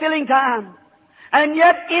for the filling time. And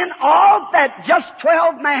yet in all that just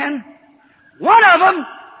 12 men, one of them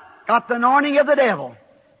got the anointing of the devil.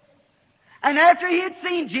 And after he had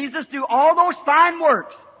seen Jesus do all those fine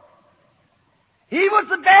works, he was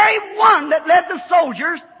the very one that led the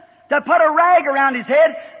soldiers to put a rag around his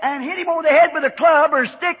head and hit him over the head with a club or a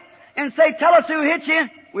stick and say, "Tell us who hit you,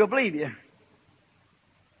 we'll believe you."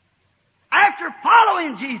 After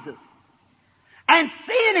following Jesus and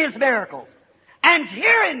seeing His miracles and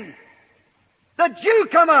hearing the Jew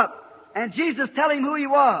come up and Jesus tell him who he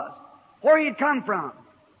was, where he'd come from.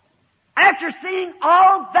 After seeing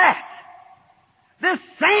all that, This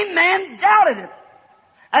same man doubted it.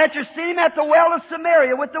 After seeing him at the well of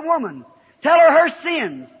Samaria with the woman, tell her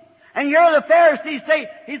sins. And here the Pharisees say,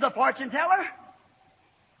 he's a fortune teller.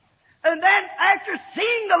 And then after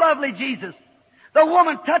seeing the lovely Jesus, the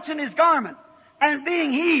woman touching his garment and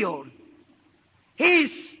being healed, he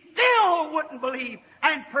still wouldn't believe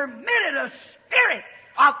and permitted a spirit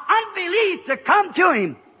of unbelief to come to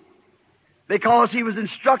him because he was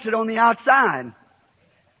instructed on the outside.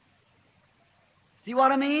 See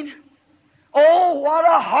what I mean? Oh, what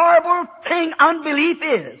a horrible thing unbelief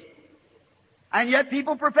is. And yet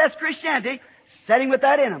people profess Christianity sitting with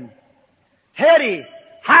that in them. Heady,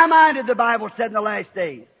 high-minded, the Bible said in the last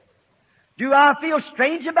days. Do I feel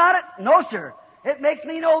strange about it? No, sir. It makes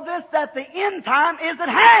me know this, that the end time is at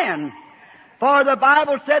hand. For the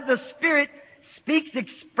Bible said the Spirit speaks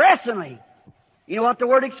expressly. You know what the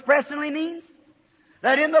word expressly means?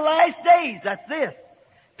 That in the last days, that's this,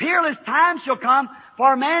 peerless times shall come,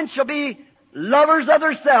 for man shall be lovers of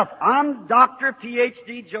theirself. I'm Dr.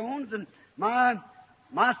 Ph.D. Jones, and my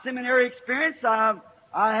seminary experience, I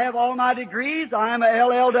have all my degrees. I am a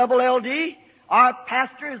LL.LLD. Our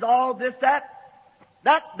pastor is all this, that.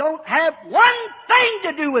 That don't have one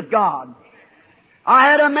thing to do with God. I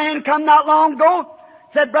had a man come not long ago,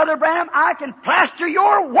 said, Brother Branham, I can plaster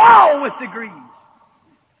your wall with degrees.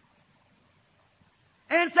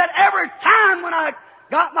 And said, every time when I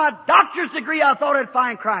got my doctor's degree, I thought I'd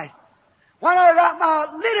find Christ. When I got my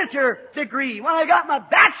literature degree, when I got my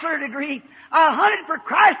bachelor degree, I hunted for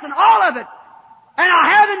Christ and all of it. And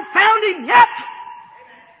I haven't found Him yet.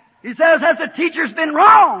 He says, has the teacher's been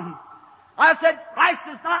wrong? I said, Christ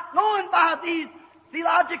is not known by these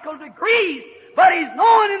theological degrees, but He's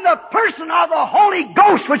known in the person of the Holy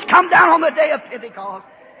Ghost which come down on the day of Pentecost.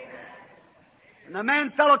 And the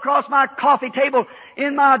man fell across my coffee table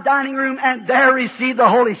in my dining room and there received the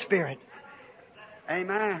Holy Spirit.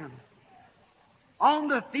 Amen. On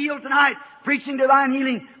the field tonight, preaching divine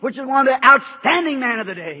healing, which is one of the outstanding men of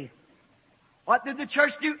the day. What did the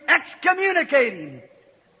church do? Excommunicating.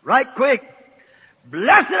 Right quick.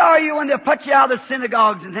 Blessed are you when they put you out of the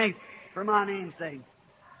synagogues and things for my name's sake.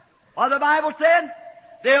 Well, the Bible said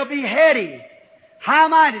they'll be heady,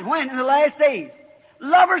 high-minded. When? In the last days.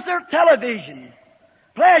 Lovers of television.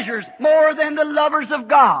 Pleasures more than the lovers of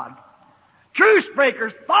God. Truce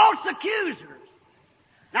breakers, false accusers.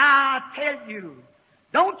 Now, I tell you,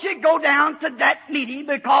 don't you go down to that meeting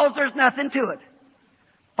because there's nothing to it.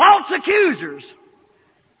 False accusers.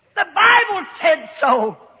 The Bible said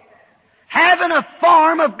so. Having a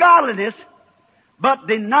form of godliness, but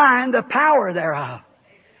denying the power thereof.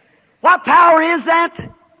 What power is that?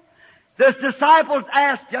 The disciples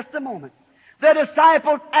asked, just a moment. The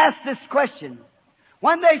disciples asked this question.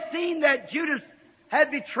 When they seen that Judas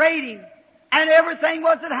had betrayed Him and everything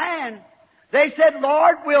was at hand, they said,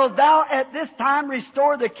 Lord, wilt Thou at this time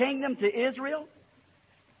restore the kingdom to Israel?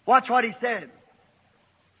 Watch what He said.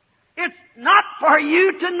 It's not for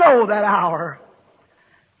you to know that hour.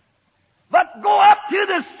 But go up to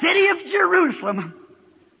the city of Jerusalem,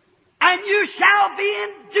 and you shall be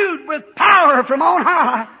endued with power from on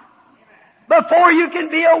high before you can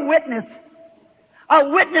be a witness. A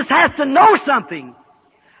witness has to know something.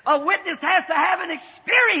 A witness has to have an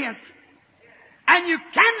experience. And you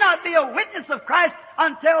cannot be a witness of Christ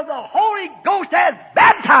until the Holy Ghost has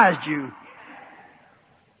baptized you.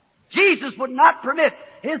 Jesus would not permit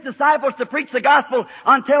His disciples to preach the gospel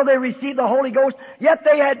until they received the Holy Ghost, yet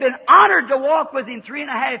they had been honored to walk with Him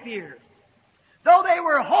 3.5 years. Though they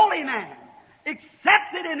were holy men,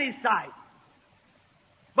 accepted in His sight.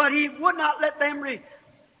 But He would not let them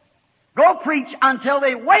go preach until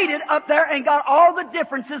they waited up there and got all the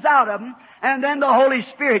differences out of them, and then the Holy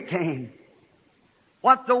Spirit came.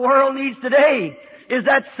 What the world needs today is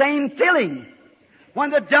that same filling. When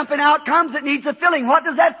the dumping out comes, it needs a filling. What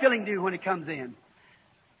does that filling do when it comes in?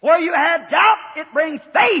 Where you have doubt, it brings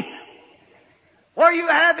faith. Where you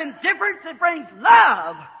have indifference, it brings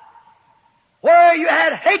love. Where you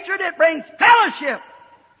had hatred, it brings fellowship.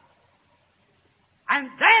 And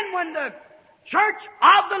then when the church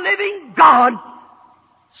of the living God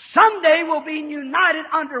someday will be united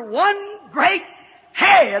under one great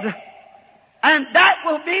head, and that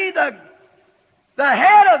will be the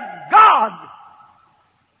head of God.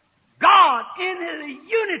 God, in the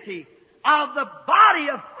unity of the body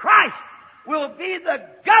of Christ, will be the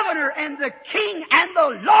governor and the king and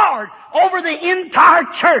the Lord over the entire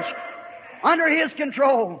church under His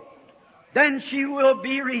control. Then she will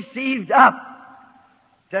be received up.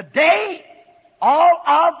 Today, all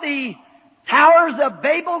of the towers of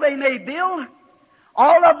Babel they may build,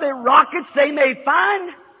 all of the rockets they may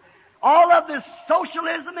find, all of this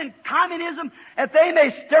socialism and communism, if they may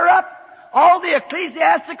stir up, all the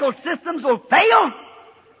ecclesiastical systems will fail.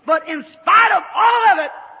 But in spite of all of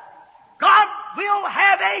it, God will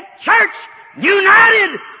have a church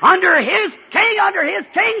united under His King, under His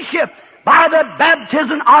kingship, by the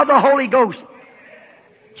baptism of the Holy Ghost.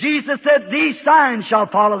 Jesus said, "These signs shall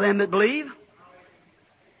follow them that believe.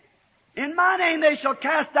 In my name they shall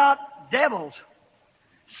cast out devils,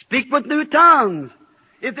 speak with new tongues.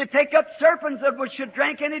 If they take up serpents that should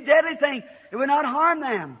drink any deadly thing, it will not harm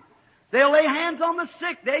them. They'll lay hands on the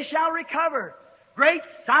sick, they shall recover. Great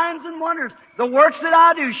signs and wonders, the works that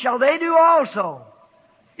I do shall they do also.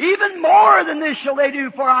 Even more than this shall they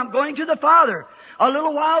do, for I'm going to the Father. A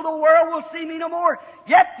little while the world will see me no more.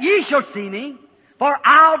 Yet ye shall see me, for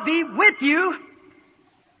I'll be with you."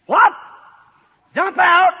 What? Dump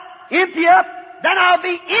out, empty up, then I'll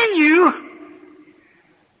be in you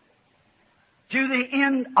to the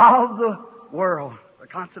end of the world, the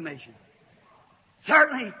consummation.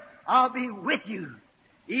 Certainly, I'll be with you,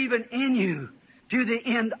 even in you, to the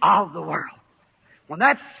end of the world. When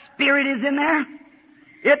that Spirit is in there,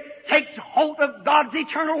 it takes hold of God's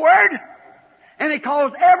eternal Word, and it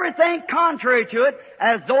calls everything contrary to it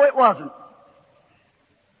as though it wasn't.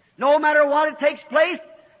 No matter what it takes place,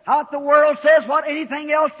 how the world says, what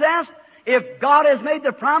anything else says, if God has made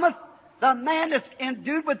the promise, the man that's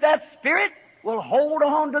endued with that Spirit will hold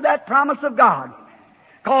on to that promise of God.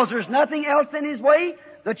 Because there's nothing else in his way.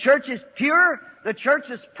 The church is pure. The church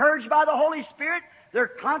is purged by the Holy Spirit. Their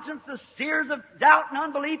conscience, the sears of doubt and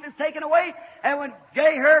unbelief is taken away. And when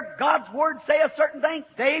they hear God's Word say a certain thing,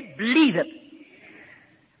 they believe it.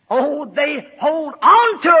 Oh, they hold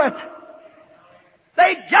on to it.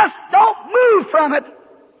 They just don't move from it.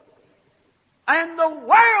 And the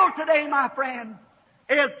world today, my friend,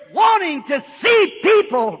 is wanting to see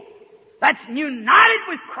people that's united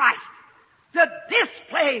with Christ to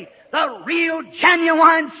display the real,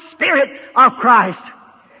 genuine Spirit of Christ.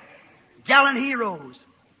 Gallant heroes.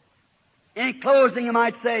 In closing, I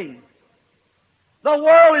might say, the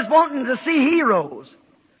world is wanting to see heroes.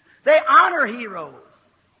 They honor heroes.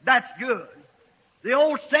 That's good. The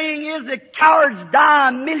old saying is that cowards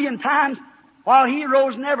die 1,000,000 times while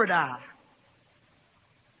heroes never die.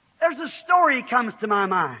 There's a story comes to my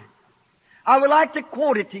mind. I would like to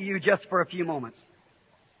quote it to you just for a few moments.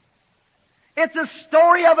 It's a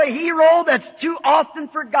story of a hero that's too often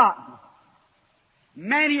forgotten.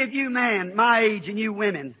 Many of you men, my age, and you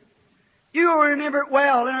women, you will remember it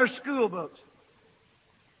well in our school books.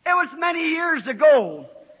 It was many years ago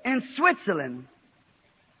in Switzerland.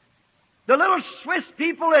 The little Swiss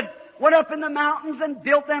people that went up in the mountains and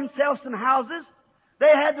built themselves some houses.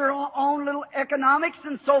 They had their own little economics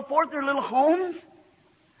and so forth, their little homes.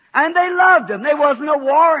 And they loved them. They wasn't a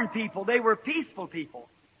warring people. They were peaceful people.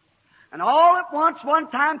 And all at once, one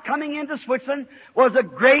time, coming into Switzerland was a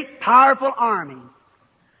great, powerful army.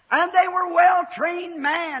 And they were well-trained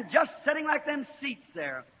men, just sitting like them seats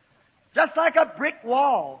there. Just like a brick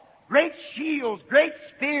wall. Great shields, great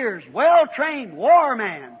spears, well-trained war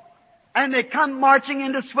men. And they come marching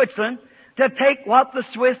into Switzerland to take what the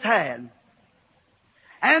Swiss had.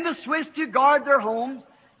 And the Swiss, to guard their homes,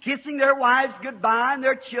 kissing their wives goodbye and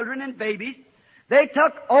their children and babies, they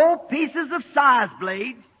took old pieces of scythe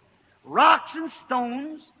blades, rocks and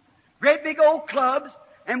stones, great big old clubs,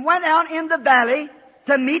 and went out in the valley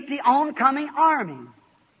to meet the oncoming army.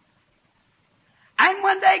 And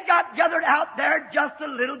when they got gathered out there, just a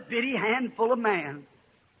little bitty handful of men.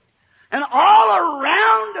 And all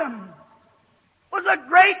around them was a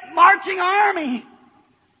great marching army.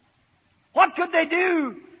 What could they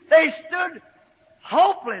do? They stood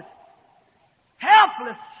hopeless,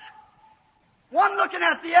 helpless, one looking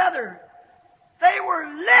at the other. They were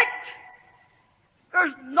licked.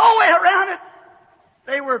 There's no way around it.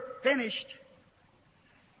 They were finished.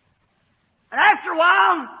 And after a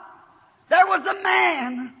while, there was a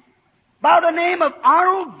man by the name of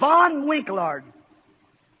Arnold von Winkelried.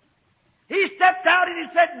 He stepped out and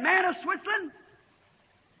he said, "Man of Switzerland,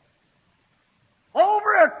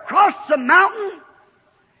 over across the mountain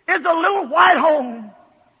is a little white home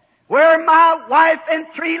where my wife and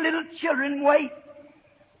 3 little children wait.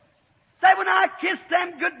 Say, when I kiss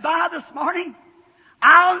them goodbye this morning,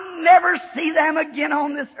 I'll never see them again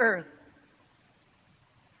on this earth."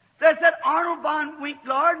 They said, "Arnold von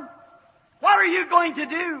Winkelried, what are you going to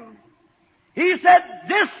do?" He said,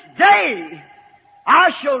 "This day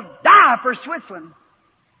I shall die for Switzerland."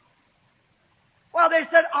 Well, they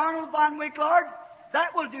said, "Arnold von Winkelried,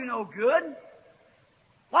 that will do no good.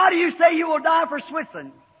 Why do you say you will die for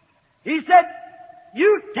Switzerland?" He said,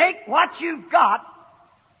 "You take what you've got,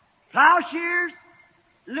 plowshares,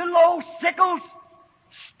 little old sickles,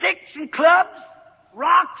 sticks and clubs,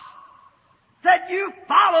 rocks, said, you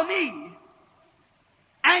follow me,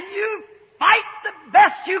 and you fight the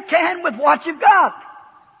best you can with what you've got.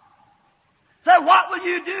 So what will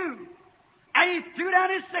you do? And he threw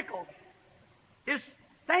down his sickle, his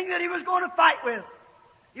thing that he was going to fight with.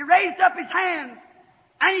 He raised up his hands,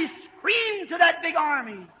 and he screamed to that big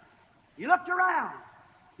army. He looked around.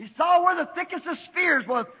 He saw where the thickest of spears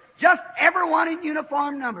was, just everyone in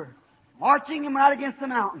uniform number, marching him right against the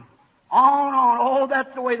mountain. On. Oh,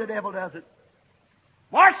 that's the way the devil does it.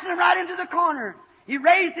 Marching him right into the corner. He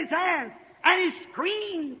raised his hands, and he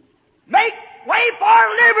screamed, make way for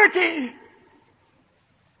liberty!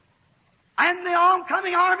 And the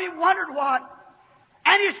oncoming army wondered what.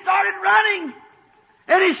 And he started running.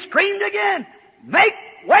 And he screamed again, make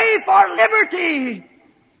way for liberty!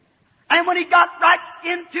 And when he got right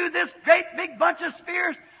into this great big bunch of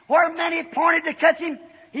spears, where many pointed to catch him,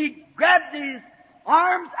 he grabbed his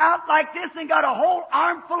arms out like this and got a whole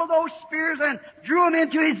armful of those spears and drew them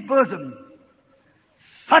into his bosom.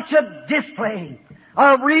 Such a display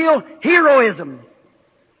of real heroism.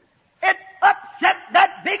 It upset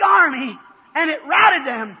that big army, and it routed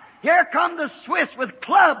them. Here come the Swiss with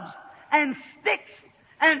clubs and sticks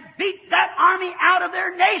and beat that army out of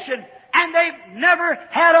their nation. And they've never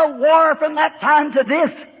had a war from that time to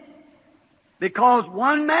this. Because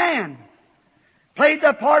one man played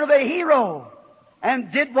the part of a hero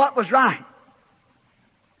and did what was right.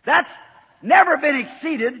 That's never been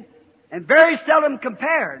exceeded and very seldom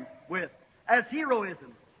compared with as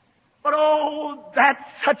heroism. But oh, that's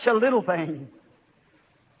such a little thing.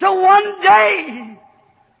 To one day,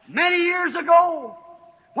 many years ago,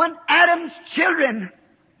 when Adam's children,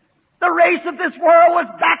 the race of this world, was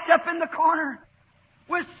backed up in the corner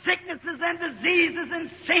with sicknesses and diseases and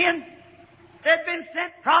sin. They'd been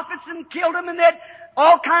sent prophets and killed them, and they'd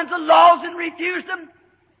all kinds of laws and refused them.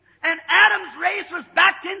 And Adam's race was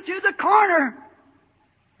backed into the corner.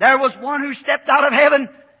 There was one who stepped out of heaven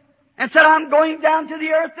and said, I'm going down to the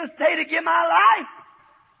earth this day to give my life.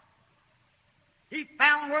 He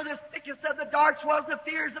found where the thickest of the darts was, the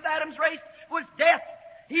fears of Adam's race, was death.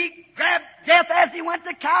 He grabbed death as he went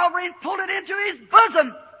to Calvary and pulled it into his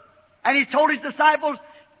bosom. And he told his disciples,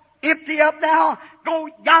 empty up now, go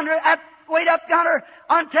yonder, wait up yonder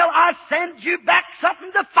until I send you back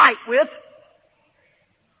something to fight with.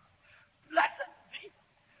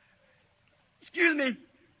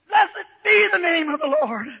 Blessed be the name of the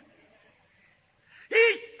Lord. He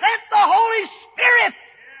sent the Holy Spirit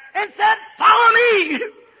and said, follow me.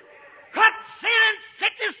 Cut sin and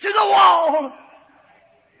sickness to the wall.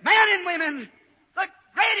 Men and women, the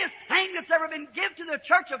greatest thing that's ever been given to the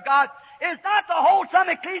Church of God is not to hold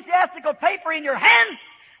some ecclesiastical paper in your hand,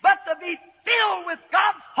 but to be filled with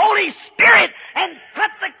God's Holy Spirit and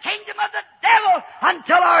cut the kingdom of the devil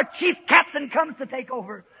until our chief captain comes to take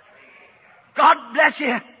over. God bless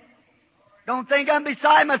you. Don't think I'm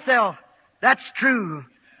beside myself. That's true.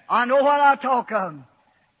 I know what I talk of.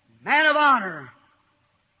 Man of honor.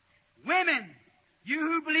 Women, you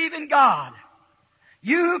who believe in God,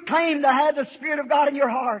 you who claim to have the Spirit of God in your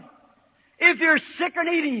heart, if you're sick or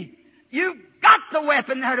needy, you've got the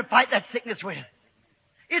weapon there to fight that sickness with.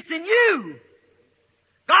 It's in you.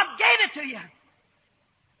 God gave it to you.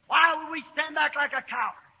 Why would we stand back like a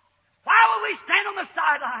coward? Why would we stand on the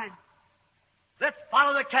sideline? Let's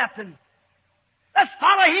follow the captain. Let's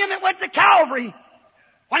follow him that went to Calvary.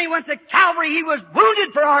 When he went to Calvary, he was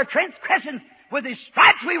wounded for our transgressions. With his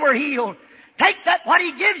stripes we were healed. Take that, what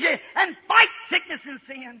he gives you, and fight sickness and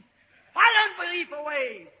sin. Fight unbelief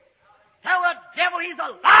away. Tell the devil he's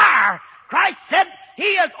a liar. Christ said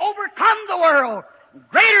he has overcome the world.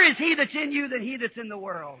 Greater is he that's in you than he that's in the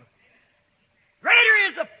world. Greater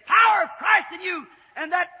is the power of Christ in you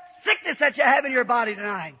and that sickness that you have in your body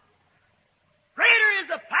tonight. Greater is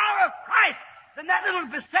the power of Christ than that little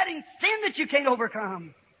besetting sin that you can't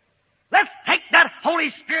overcome. Let's take that Holy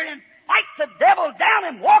Spirit and fight the devil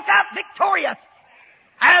down and walk out victorious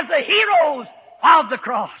as the heroes of the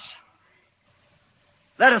cross.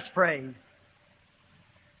 Let us pray.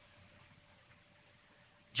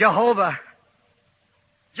 Jehovah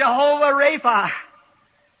Rapha,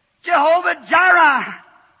 Jehovah Jireh,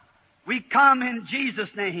 we come in Jesus'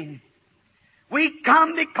 name. We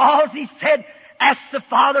come because He said, ask the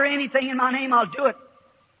Father anything in my name, I'll do it.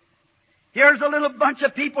 Here's a little bunch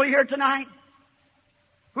of people here tonight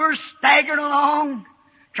who are staggering along,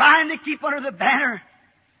 trying to keep under the banner,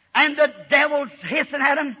 and the devil's hissing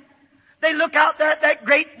at them. They look out there at that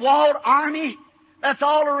great walled army that's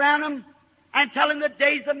all around them and tell them the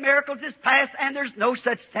days of miracles is past and there's no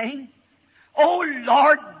such thing. Oh,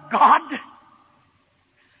 Lord God,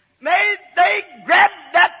 May they grab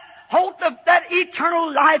that hold of that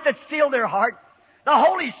eternal life that's filled their heart, the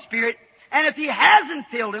Holy Spirit, and if He hasn't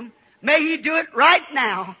filled them, may He do it right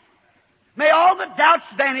now. May all the doubts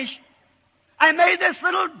vanish, and may this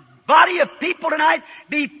little body of people tonight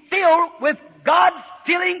be filled with God's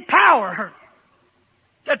filling power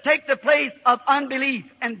to take the place of unbelief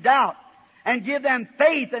and doubt and give them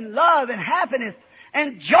faith and love and happiness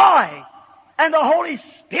and joy and the Holy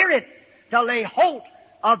Spirit to lay hold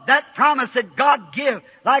of that promise that God give,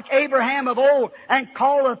 like Abraham of old, and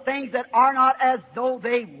call the things that are not as though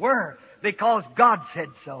they were, because God said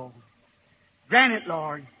so. Grant it,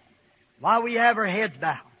 Lord, while we have our heads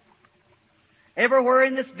bowed. Everywhere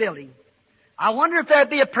in this building, I wonder if there'd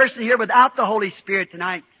be a person here without the Holy Spirit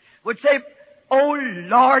tonight would say, "Oh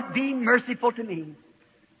Lord, be merciful to me.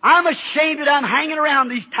 I'm ashamed that I'm hanging around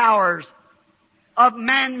these towers of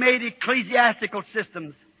man-made ecclesiastical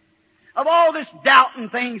systems, of all this doubt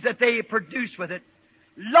and things that they produce with it.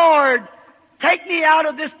 Lord, take me out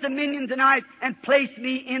of this dominion tonight and place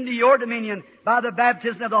me into Your dominion by the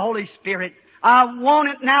baptism of the Holy Spirit. I want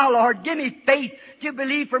it now, Lord. Give me faith to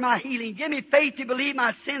believe for my healing. Give me faith to believe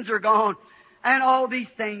my sins are gone and all these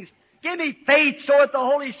things. Give me faith so that the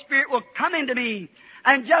Holy Spirit will come into me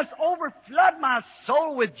and just overflood my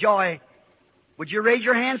soul with joy." Would you raise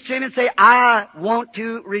your hands to Him and say, "I want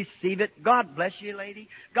to receive it"? God bless you, lady.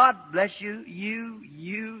 God bless you.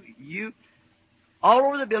 You. All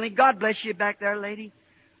over the building. God bless you back there, lady.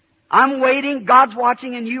 I'm waiting. God's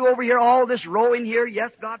watching, and you over here, all this row in here.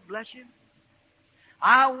 Yes, God bless you.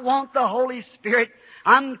 I want the Holy Spirit.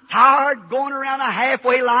 I'm tired going around a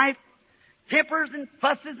halfway life. Tempers and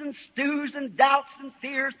fusses and stews and doubts and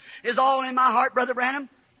fears is all in my heart, Brother Branham.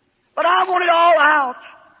 But I want it all out.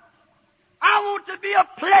 I want to be a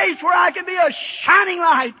place where I can be a shining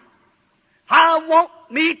light. I want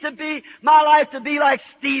my life to be like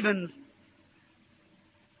Stephen's.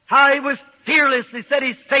 How he was fearless. He said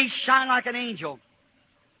his face shined like an angel.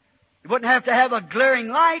 He wouldn't have to have a glaring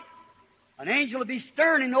light. An angel would be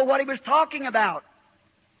stern and know what he was talking about.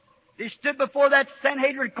 He stood before that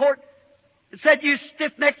Sanhedrin court and said, "You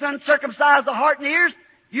stiff-necked, uncircumcised of heart and ears,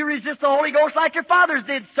 you resist the Holy Ghost like your fathers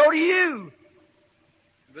did. So do you."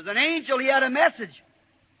 He was an angel. He had a message.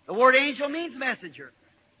 The word angel means messenger.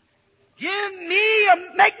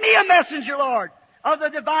 Make me a messenger, Lord, of the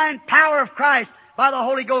divine power of Christ by the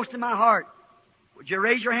Holy Ghost in my heart. Would you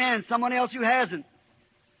raise your hand? Someone else who hasn't.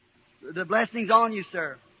 The blessing's on you,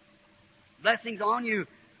 sir. Blessings on you,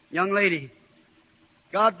 young lady.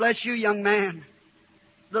 God bless you, young man.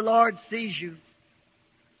 The Lord sees you.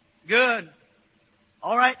 Good.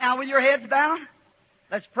 All right, now with your heads bowed,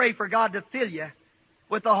 let's pray for God to fill you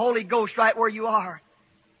with the Holy Ghost right where you are.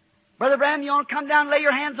 Brother Branham, you want to come down and lay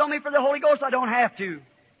your hands on me for the Holy Ghost? I don't have to.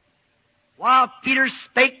 While Peter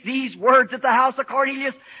spake these words at the house of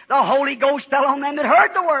Cornelius, the Holy Ghost fell on them that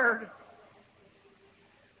heard the word.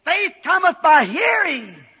 Faith cometh by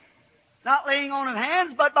hearing. Not laying on of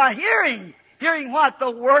hands, but by hearing. Hearing what?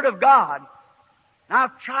 The Word of God. Now,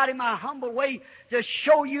 I've tried in my humble way to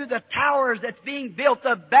show you the towers that's being built,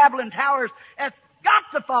 the Babylon towers, that's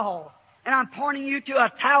got to fall. And I'm pointing you to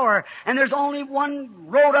a tower, and there's only one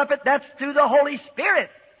road up it, that's through the Holy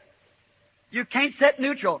Spirit. You can't set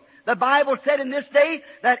neutral. The Bible said in this day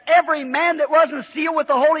that every man that wasn't sealed with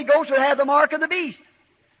the Holy Ghost would have the mark of the beast.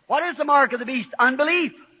 What is the mark of the beast?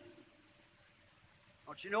 Unbelief.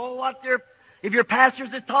 Don't you know what if your pastors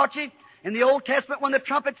have taught you? In the Old Testament, when the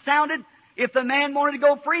trumpet sounded, if the man wanted to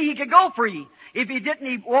go free, he could go free. If he didn't,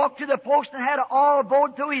 he walked to the post and had an awl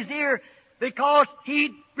bowed through his ear because he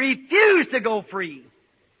refused to go free.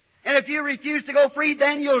 And if you refuse to go free,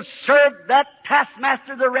 then you'll serve that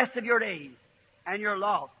taskmaster the rest of your days. And you're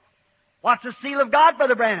lost. What's the seal of God,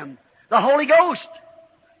 Brother Branham? The Holy Ghost.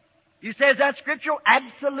 You say, is that scriptural?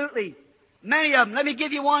 Absolutely. Many of them. Let me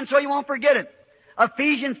give you one so you won't forget it.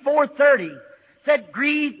 Ephesians 4:30 said,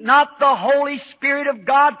 "Grieve not the Holy Spirit of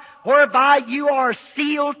God, whereby you are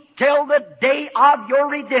sealed till the day of your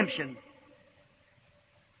redemption."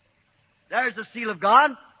 There's the seal of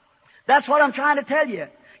God. That's what I'm trying to tell you.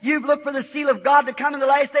 You've looked for the seal of God to come in the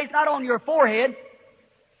last days, not on your forehead.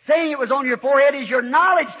 Saying it was on your forehead is your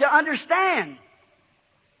knowledge to understand.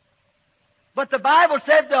 But the Bible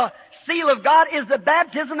said the seal of God is the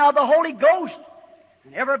baptism of the Holy Ghost.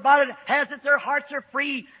 And everybody that has it, their hearts are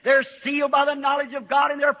free. They're sealed by the knowledge of God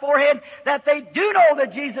in their forehead that they do know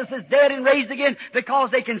that Jesus is dead and raised again because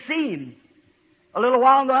they can see Him. A little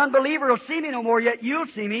while and the unbeliever will see me no more, yet you'll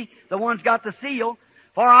see me, the one's got the seal.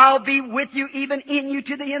 For I'll be with you, even in you,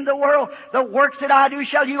 to the end of the world. The works that I do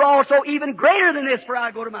shall you also, even greater than this, for I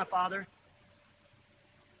go to my Father.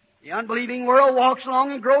 The unbelieving world walks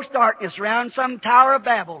along in gross darkness around some Tower of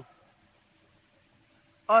Babel.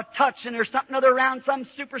 A touch and there's something other around some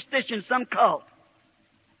superstition, some cult.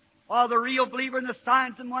 While the real believer in the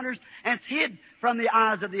signs and wonders, and it's hid from the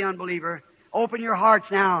eyes of the unbeliever. Open your hearts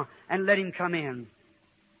now and let Him come in.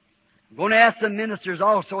 I'm going to ask the ministers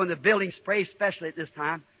also in the building, pray especially at this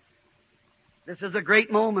time. This is a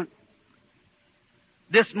great moment.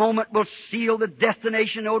 This moment will seal the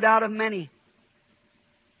destination, no doubt, of many.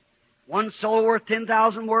 One soul worth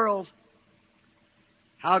 10,000 worlds.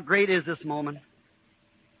 How great is this moment?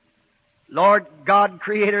 Lord God,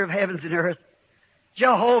 Creator of heavens and earth,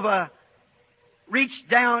 Jehovah, reach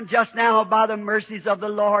down just now by the mercies of the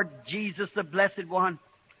Lord Jesus, the Blessed One,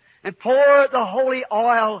 and pour the holy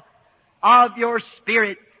oil of your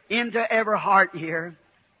Spirit into every heart here.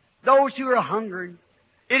 Those who are hungry.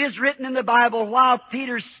 It is written in the Bible, while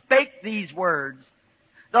Peter spake these words,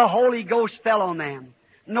 the Holy Ghost fell on them.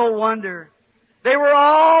 No wonder. They were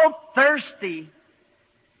all thirsty.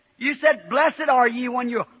 You said, blessed are ye when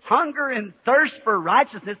you hunger and thirst for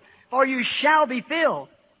righteousness, for you shall be filled.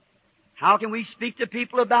 How can we speak to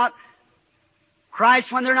people about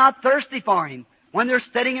Christ when they're not thirsty for Him? When they're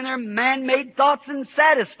sitting in their man-made thoughts and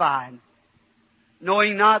satisfied?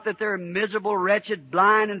 Knowing not that they're miserable, wretched,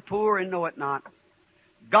 blind, and poor, and know it not.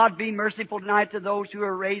 God be merciful tonight to those who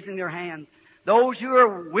are raising their hands. Those who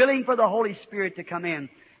are willing for the Holy Spirit to come in.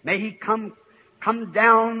 May He come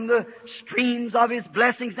down the streams of His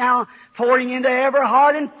blessings now, pouring into every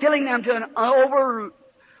heart and filling them to an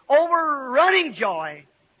overrunning joy,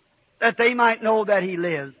 that they might know that He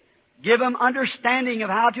lives. Give them understanding of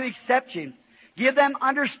how to accept Him. Give them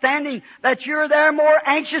understanding that you're there more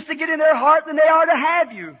anxious to get in their heart than they are to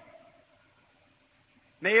have you.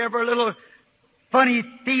 May every little funny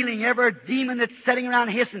feeling, every demon that's sitting around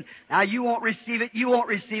hissing, now you won't receive it, you won't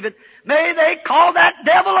receive it. May they call that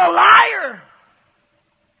devil a liar.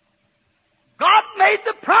 God made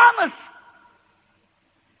the promise.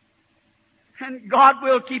 And God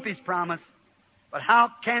will keep His promise. But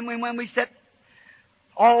how can we when we sit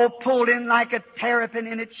all pulled in like a terrapin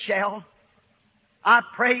in its shell? I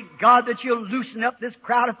pray, God, that You'll loosen up this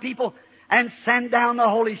crowd of people and send down the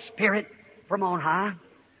Holy Spirit from on high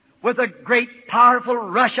with a great, powerful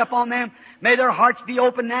rush upon them. May their hearts be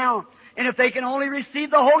open now. And if they can only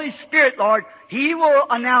receive the Holy Spirit, Lord, He will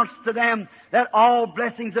announce to them that all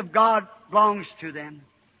blessings of God belongs to them.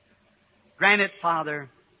 Grant it, Father,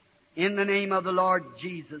 in the name of the Lord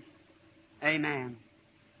Jesus. Amen.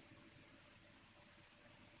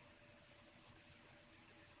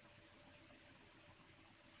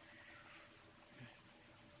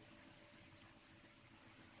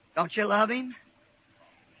 Don't you love Him?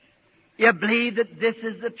 You believe that this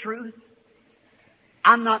is the truth?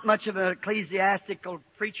 I'm not much of an ecclesiastical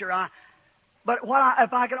preacher, but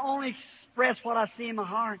if I could only express what I see in my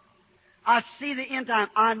heart, I see the end time.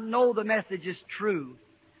 I know the message is true.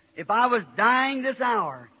 If I was dying this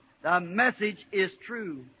hour, the message is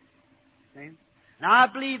true. See? And I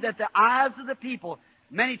believe that the eyes of the people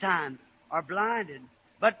many times are blinded.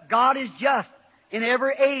 But God is just. In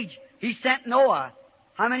every age, He sent Noah.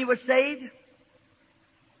 How many were saved?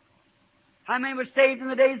 How many were saved in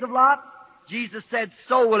the days of Lot? Jesus said,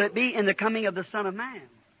 so will it be in the coming of the Son of Man.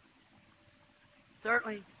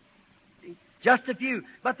 Certainly. Just a few.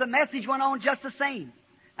 But the message went on just the same.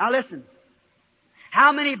 Now listen.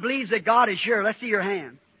 How many believes that God is sure? Let's see your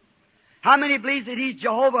hand. How many believes that He's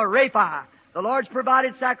Jehovah Rapha, the Lord's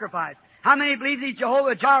provided sacrifice? How many believes He's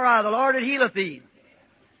Jehovah Jireh, the Lord that healeth thee?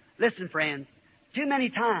 Listen, friends. Too many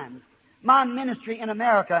times, my ministry in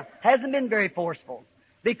America hasn't been very forceful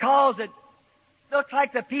because it looks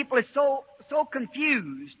like the people is so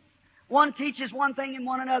confused. One teaches one thing and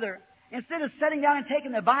one another. Instead of sitting down and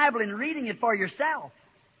taking the Bible and reading it for yourself.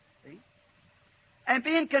 See? And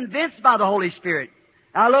being convinced by the Holy Spirit.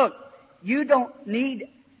 Now look, you've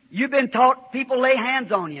been taught people lay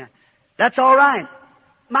hands on you. That's all right.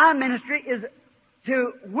 My ministry is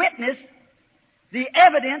to witness the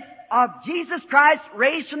evidence of Jesus Christ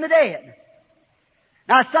raised from the dead.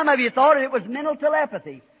 Now some of you thought it was mental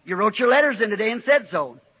telepathy. You wrote your letters in today and said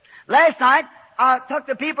so. Last night, I took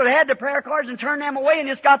the people that had the prayer cards and turned them away and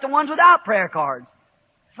just got the ones without prayer cards.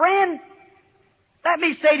 Friend, let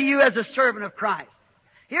me say to you as a servant of Christ,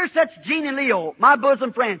 here's such Gene and Leo, my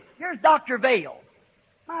bosom friends. Here's Dr. Vale,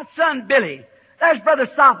 my son Billy. There's Brother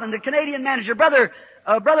Softman, the Canadian manager. Brother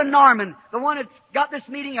Norman, the one that's got this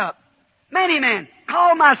meeting up. Many men.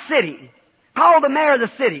 Call my city. Call the mayor of the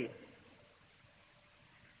city.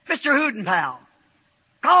 Mr. Hoodenpal.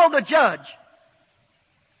 Call the judge.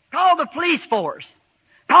 Call the police force.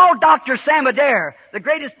 Call Dr. Sam Adair, the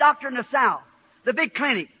greatest doctor in the South, the big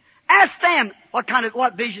clinic. Ask them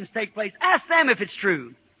what visions take place. Ask them if it's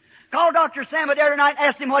true. Call Dr. Sam Adair tonight and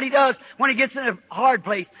ask him what he does when he gets in a hard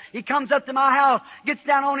place. He comes up to my house, gets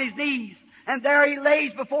down on his knees, and there he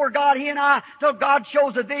lays before God, he and I, till God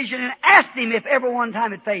shows a vision, and asked him if ever one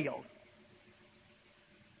time it failed.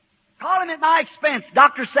 Call him at my expense.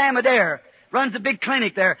 Dr. Sam Adair runs a big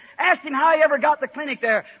clinic there. Ask him how he ever got the clinic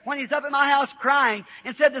there when he's up at my house crying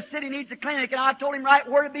and said the city needs a clinic, and I told him right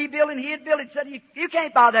where to be built, and he had built it. Said, you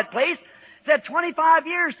can't buy that place. Said 25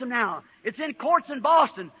 years from now. It's in courts in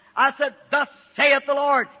Boston. I said, thus saith the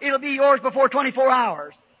Lord, it'll be yours before 24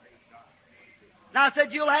 hours. Now I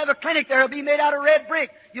said, you'll have a clinic there. It'll be made out of red brick.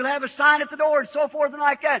 You'll have a sign at the door and so forth and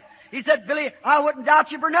like that. He said, Billy, I wouldn't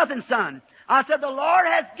doubt you for nothing, son. I said, the Lord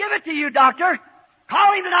has given it to you, doctor.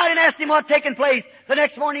 Call him tonight and ask him what's taking place. The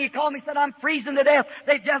next morning he called me and said, I'm freezing to death.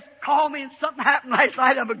 They just called me and something happened last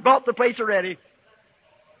night. I've bought the place already.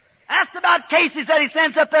 Asked about cases that he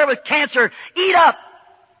sends up there with cancer. Eat up.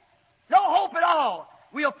 No hope at all.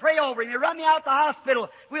 We'll pray over him. They run me out the hospital.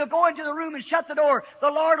 We'll go into the room and shut the door. The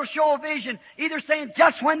Lord will show a vision, either saying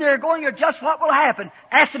just when they're going or just what will happen.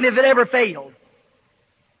 Ask him if it ever failed.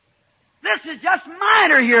 This is just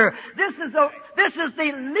minor here. This is the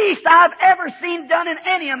least I've ever seen done in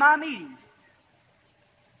any of my meetings.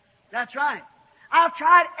 That's right. I've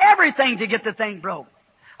tried everything to get the thing broke.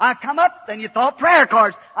 I come up, then you thought prayer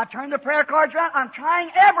cards. I turn the prayer cards around. I'm trying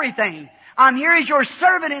everything. I'm here as your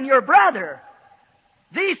servant and your brother.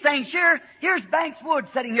 These things here, here's Banks Wood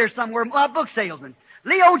sitting here somewhere, my book salesman.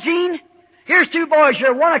 Leo Jean, here's two boys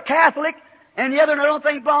here, one a Catholic and the other I don't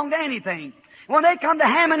think belong to anything. When they come to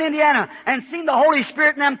Hammond, Indiana, and seen the Holy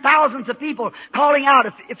Spirit and them thousands of people calling out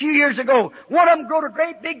a few years ago, one of them growed a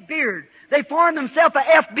great big beard. They formed themselves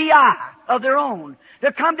a FBI of their own.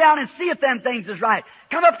 They'll come down and see if them things is right.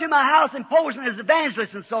 Come up to my house and posing as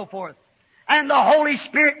evangelists and so forth. And the Holy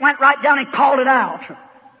Spirit went right down and called it out.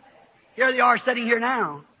 Here they are sitting here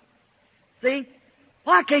now. See?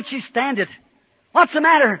 Why can't you stand it? What's the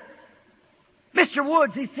matter? Mr.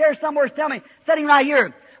 Woods, he's here somewhere, tell me, sitting right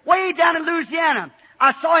here. Way down in Louisiana.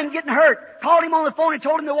 I saw him getting hurt. Called him on the phone and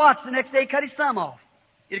told him to watch. The next day he cut his thumb off.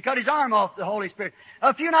 He'd cut his arm off, the Holy Spirit.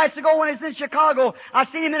 A few nights ago when he was in Chicago, I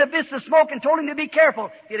seen him in a vista of smoke and told him to be careful.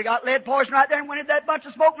 He'd have got lead poison right there and went into that bunch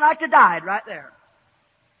of smoke and like to died right there.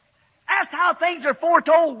 That's how things are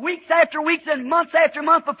foretold weeks after weeks and months after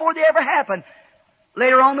months before they ever happen.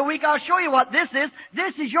 Later on in the week I'll show you what this is.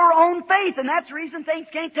 This is your own faith, and that's the reason things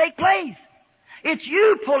can't take place. It's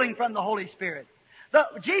you pulling from the Holy Spirit.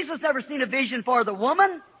 Jesus never seen a vision for the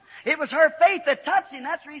woman. It was her faith that touched him.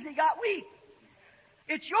 That's the reason he got weak.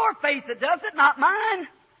 It's your faith that does it, not mine.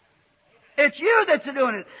 It's you that's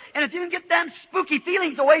doing it. And if you can get them spooky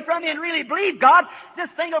feelings away from you and really believe God, this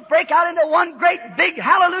thing will break out into one great big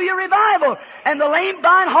hallelujah revival. And the lame,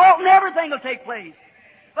 blind, halt, and everything will take place.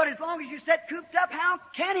 But as long as you sit cooped up, how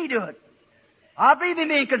can he do it? I believe in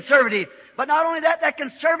being conservative. But not only that, that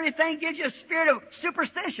conservative thing gives you a spirit of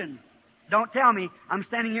superstition. Don't tell me. I'm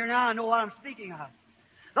standing here now. I know what I'm speaking of.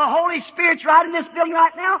 The Holy Spirit's right in this building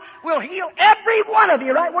right now will heal every one of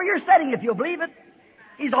you right where you're sitting if you'll believe it.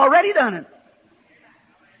 He's already done it.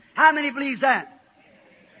 How many believes that?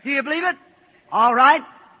 Do you believe it? All right.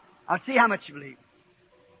 I'll see how much you believe.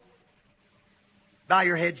 Bow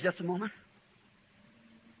your heads just a moment.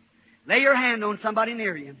 Lay your hand on somebody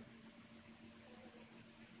near you.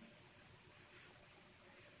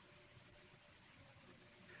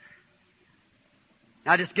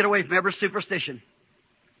 Now just get away from every superstition.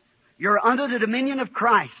 You're under the dominion of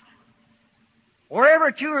Christ.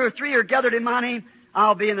 Wherever two or three are gathered in my name,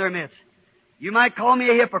 I'll be in their midst. You might call me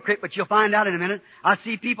a hypocrite, but you'll find out in a minute. I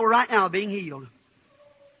see people right now being healed.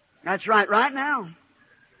 That's right now.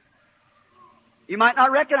 You might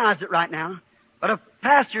not recognize it right now, but if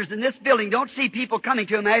pastors in this building don't see people coming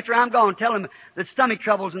to them after I'm gone, tell them that stomach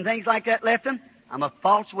troubles and things like that left them, I'm a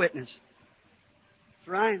false witness. That's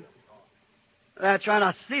right. That's right,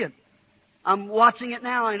 I see it. I'm watching it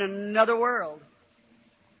now in another world.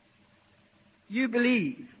 You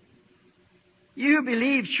believe. You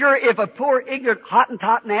believe, sure, if a poor, ignorant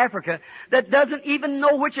Hottentot in Africa that doesn't even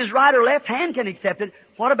know which is right or left hand can accept it,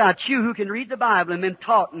 what about you who can read the Bible and been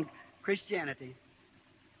taught in Christianity?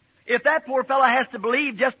 If that poor fellow has to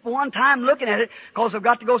believe just one time looking at it, because they've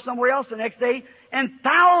got to go somewhere else the next day, and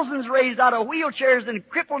thousands raised out of wheelchairs and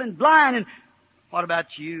crippled and blind, and what about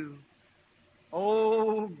you?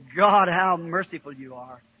 Oh, God, how merciful you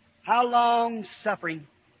are. How long-suffering,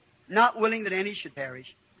 not willing that any should perish.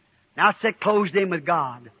 Now sit closed in with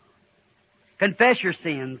God. Confess your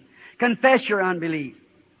sins. Confess your unbelief.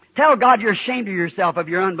 Tell God you're ashamed of yourself of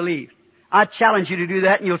your unbelief. I challenge you to do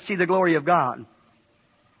that and you'll see the glory of God.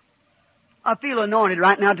 I feel anointed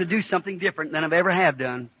right now to do something different than I've ever have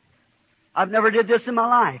done. I've never did this in my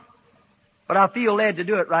life, but I feel led to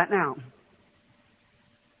do it right now.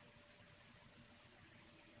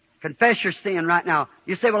 Confess your sin right now.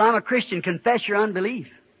 You say, well, I'm a Christian. Confess your unbelief.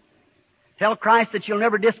 Tell Christ that you'll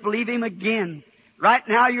never disbelieve Him again. Right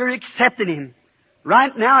now you're accepting Him.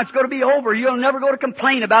 Right now it's going to be over. You'll never go to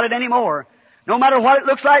complain about it anymore. No matter what it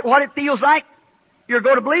looks like, what it feels like, you're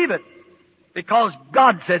going to believe it. Because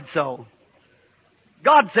God said so.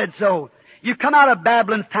 God said so. You come out of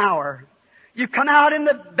Babylon's tower. You come out in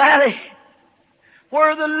the valley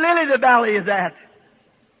where the lily of the valley is at.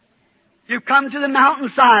 You come to the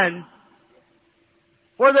mountainside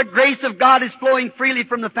where the grace of God is flowing freely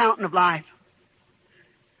from the fountain of life.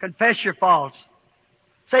 Confess your faults.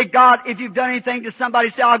 Say, God, if you've done anything to somebody,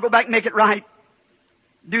 say, I'll go back and make it right.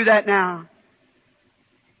 Do that now.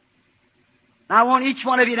 I want each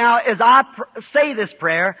one of you now, as I say this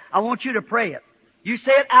prayer, I want you to pray it. You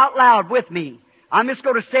say it out loud with me. I'm just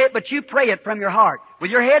going to say it, but you pray it from your heart.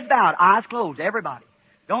 With your head bowed, eyes closed, everybody.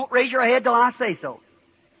 Don't raise your head till I say so.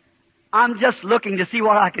 I'm just looking to see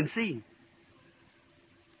what I can see.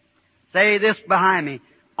 Say this behind me.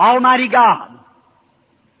 Almighty God,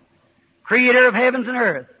 Creator of heavens and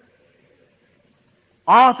earth,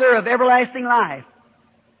 Author of everlasting life,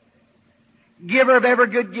 Giver of every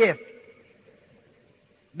good gift,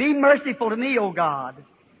 be merciful to me, O God.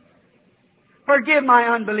 Forgive my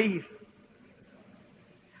unbelief.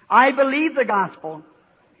 I believe the gospel.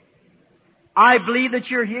 I believe that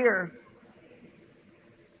you're here.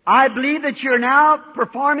 I believe that you're now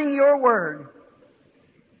performing your word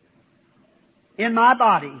in my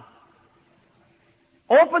body.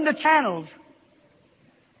 Open the channels.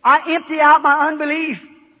 I empty out my unbelief.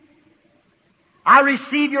 I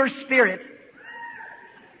receive your Spirit.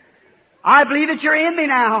 I believe that you're in me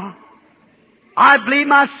now. I believe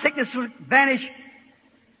my sickness will vanish.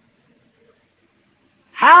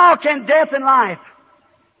 How can death and life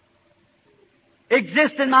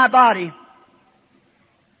exist in my body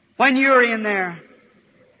when you're in there?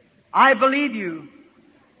 I believe you,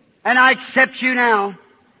 and I accept you now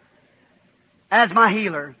as my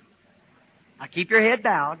healer. Now keep your head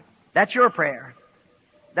bowed. That's your prayer.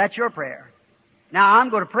 That's your prayer. Now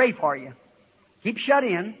I'm going to pray for you. Keep shut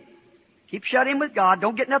in. Keep shut in with God.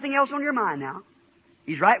 Don't get nothing else on your mind now.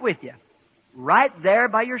 He's right with you. Right there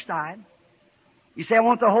by your side. You say, I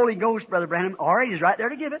want the Holy Ghost, Brother Branham. All right, He's right there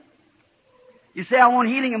to give it. You say, I want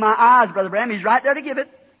healing in my eyes, Brother Branham. He's right there to give it.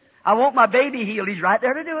 I want my baby healed. He's right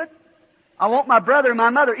there to do it. I want my brother and my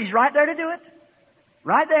mother. He's right there to do it.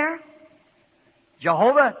 Right there.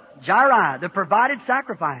 Jehovah Jireh, the provided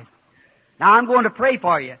sacrifice. Now I'm going to pray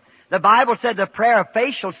for you. The Bible said the prayer of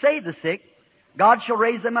faith shall save the sick. God shall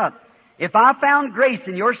raise them up. If I found grace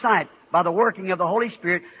in your sight by the working of the Holy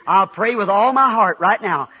Spirit, I'll pray with all my heart right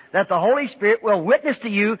now that the Holy Spirit will witness to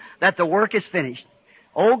you that the work is finished.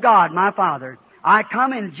 Oh God, my Father, I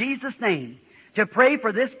come in Jesus' name to pray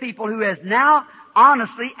for this people who has now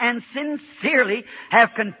honestly and sincerely have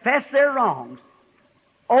confessed their wrongs.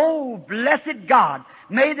 Oh, blessed God,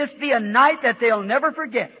 may this be a night that they'll never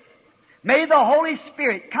forget. May the Holy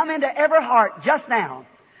Spirit come into every heart just now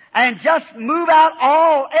and just move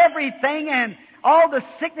out everything and all the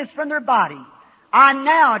sickness from their body. I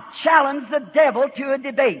now challenge the devil to a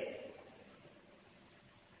debate.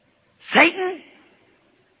 Satan,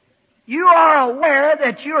 you are aware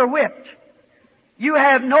that you are whipped. You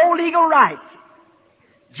have no legal rights.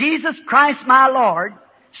 Jesus Christ, my Lord,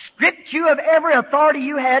 stripped you of every authority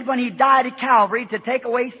you had when He died at Calvary to take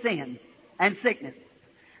away sin and sickness.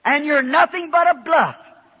 And you're nothing but a bluff,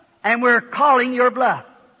 and we're calling your bluff.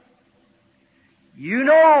 You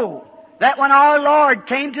know that when our Lord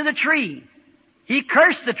came to the tree, He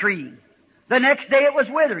cursed the tree. The next day it was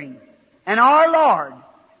withering. And our Lord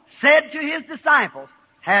said to His disciples,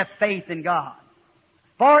 have faith in God.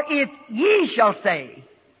 For if ye shall say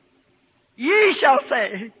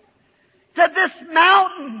to this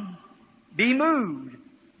mountain, be moved.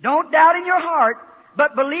 Don't doubt in your heart,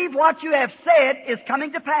 but believe what you have said is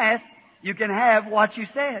coming to pass. You can have what you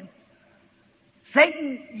said.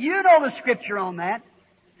 Satan, you know the Scripture on that.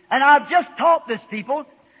 And I've just taught this people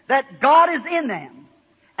that God is in them.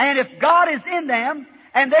 And if God is in them,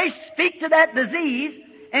 and they speak to that disease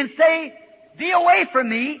and say, be away from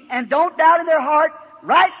me, and don't doubt in their heart,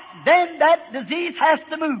 right then that disease has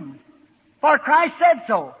to move. For Christ said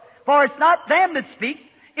so. For it's not them that speak,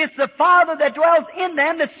 it's the Father that dwells in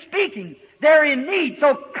them that's speaking. They're in need,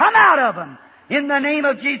 so come out of them in the name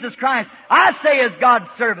of Jesus Christ. I say as God's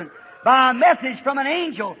servant, by a message from an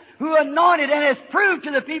angel who anointed and has proved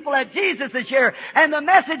to the people that Jesus is here. And the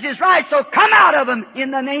message is right, so come out of them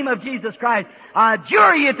in the name of Jesus Christ. I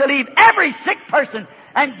adjure you to leave every sick person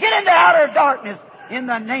and get into outer darkness in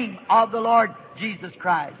the name of the Lord Jesus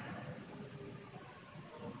Christ.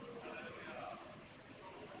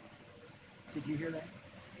 Did you hear that?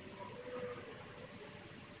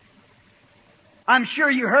 I'm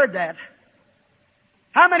sure you heard that.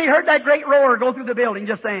 How many heard that great roar go through the building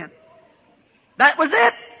just then? That was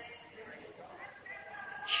it.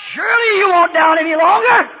 Surely you won't doubt any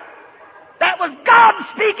longer. That was God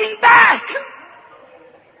speaking back.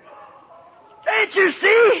 Can't you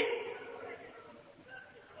see?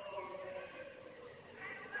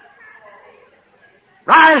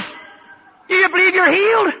 Rise. Do you believe you're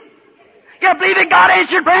healed? Do you believe that God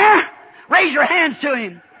answered prayer? Raise your hands to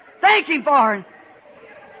Him. Thank Him for it.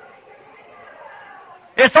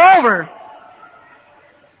 It's over.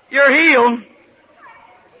 You're healed.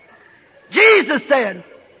 Jesus said,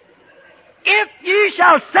 if you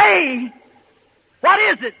shall say, what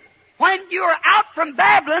is it? When you're out from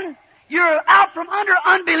Babylon, you're out from under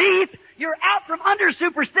unbelief, you're out from under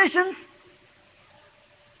superstitions,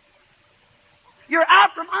 you're out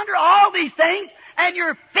from under all these things, and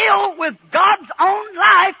you're filled with God's own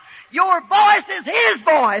life, your voice is His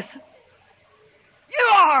voice. You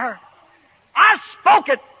are. I spoke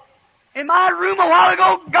it in my room a while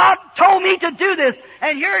ago. God told me to do this,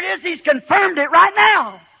 and here it is. He's confirmed it right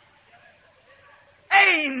now.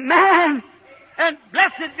 Amen. And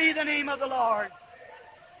blessed be the name of the Lord.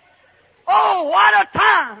 Oh, what a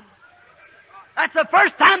time. That's the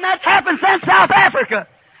first time that's happened since South Africa.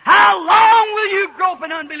 How long will you grope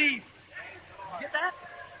in unbelief? Get that?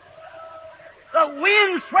 The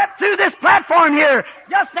wind swept through this platform here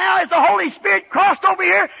just now as the Holy Spirit crossed over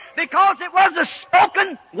here because it was the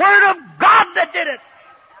spoken Word of God that did it.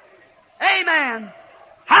 Amen.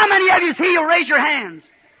 How many of you healed? Raise your hands.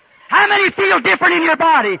 How many feel different in your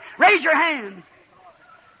body? Raise your hands.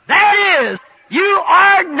 There it is. You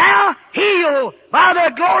are now healed by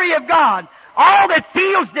the glory of God. All that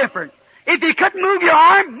feels different. If you couldn't move your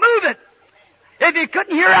arm, move it. If you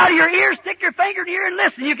couldn't hear out of your ear, stick your finger in your ear and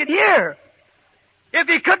listen. You can hear. If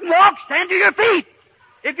you couldn't walk, stand to your feet.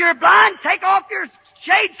 If you're blind, take off your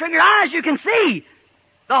shades from your eyes. You can see.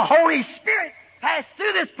 The Holy Spirit passed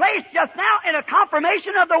through this place just now in a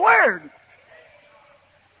confirmation of the Word.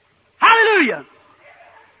 Hallelujah.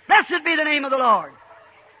 Blessed be the name of the Lord.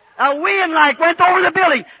 A wind like went over the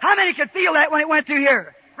building. How many could feel that when it went through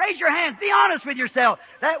here? Raise your hands. Be honest with yourself.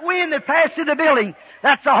 That wind that passed through the building,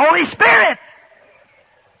 that's the Holy Spirit.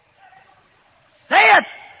 Say it,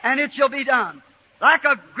 and it shall be done. Like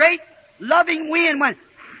a great loving wind went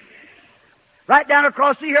right down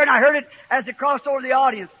across through here, and I heard it as it crossed over the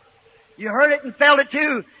audience. You heard it and felt it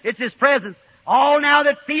too. It's His presence. All now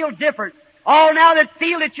that feel different. All now that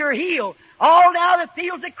feel that you're healed. All now that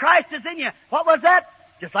feels that Christ is in you. What was that?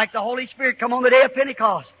 Just like the Holy Spirit come on the day of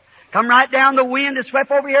Pentecost. Come right down the wind that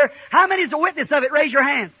swept over here. How many is a witness of it? Raise your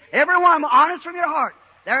hand. Everyone, honest from your heart.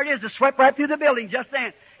 There it is. It swept right through the building just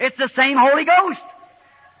then. It's the same Holy Ghost.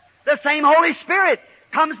 The same Holy Spirit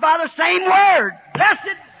comes by the same Word.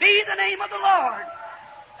 Blessed be the name of the Lord.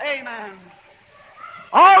 Amen.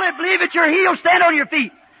 All that believe that you're healed, stand on your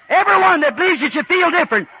feet. Everyone that believes that you feel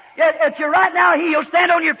different, that you're right now healed,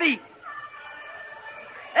 stand on your feet.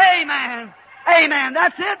 Amen. Amen.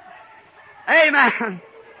 That's it. Amen.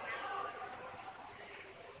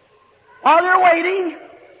 While they're waiting,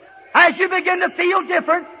 as you begin to feel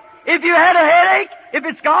different, if you had a headache, if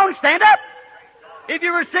it's gone, stand up. If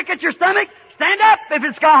you were sick at your stomach, stand up if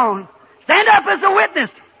it's gone. Stand up as a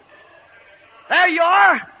witness. There you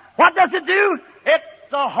are. What does it do? It's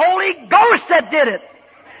the Holy Ghost that did it.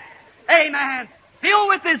 Amen. Filled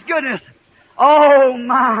with His goodness. Oh,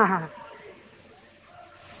 my.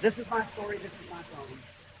 This is my story. This is my song.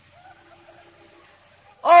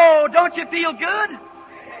 Oh, don't you feel good?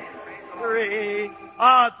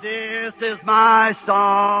 This is my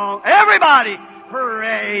song. Everybody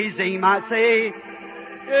praising my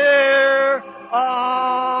Savior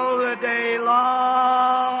all the day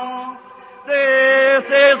long. This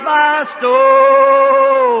is my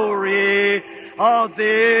story. Oh,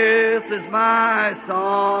 this is my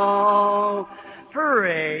song.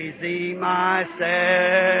 Praising my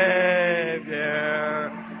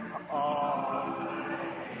Savior all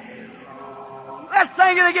day long. Let's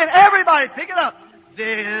sing it again. Everybody, pick it up.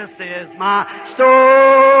 This is my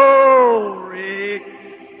story.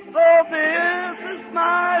 Oh, this is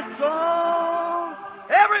my song.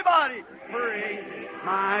 Everybody, praise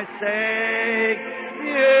my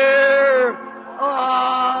Savior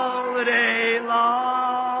all the day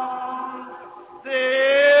long.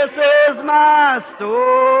 my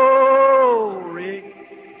story.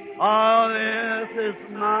 Oh, this is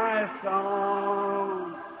my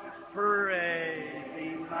song,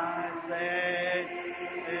 praising my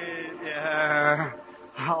Savior.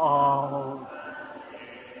 Oh.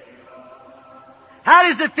 How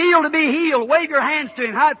does it feel to be healed? Wave your hands to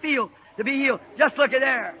Him. How it feels to be healed? Just look at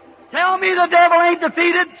there. Tell me the devil ain't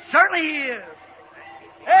defeated. Certainly he is.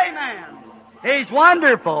 Amen. He's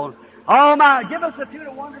wonderful. Oh my, give us a tune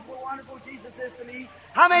of Wonderful, Wonderful Jesus is to me.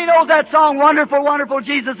 How many knows that song, Wonderful, Wonderful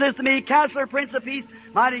Jesus is to me? Counselor, Prince of Peace,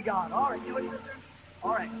 Mighty God. All right, do it, sister.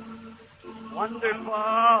 All right.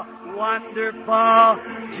 Wonderful, wonderful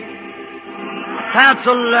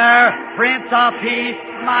Counselor, Prince of Peace,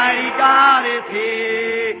 Mighty God is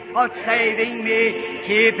He, oh, saving me,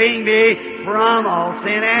 keeping me from all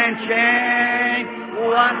sin and shame.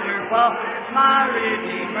 Wonderful, my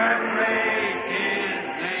Redeemer, praise His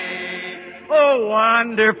name. Oh,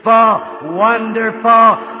 wonderful,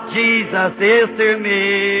 wonderful, Jesus is to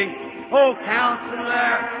me. Oh,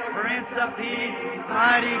 Counselor, Prince of Peace,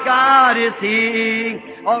 Mighty God is He,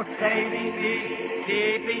 oh, saving me,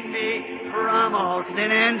 keeping me from all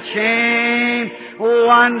sin and shame.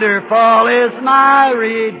 Wonderful is my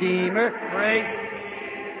Redeemer, praise.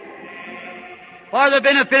 For the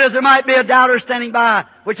benefit of there might be a doubter standing by,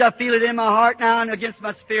 which I feel it in my heart now and against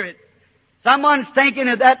my spirit. Someone's thinking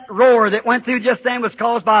of that roar that went through just then was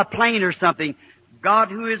caused by a plane or something. God,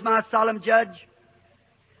 who is my solemn judge,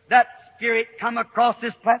 that Spirit come across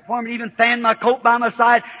this platform and even fanned my coat by my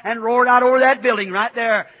side and roared out over that building right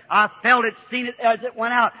there. I felt it, seen it as it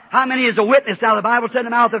went out. How many is a witness now? The Bible said in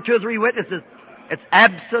the mouth of 2 or 3 witnesses. It's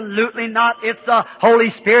absolutely not. It's the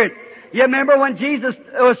Holy Spirit. You remember when Jesus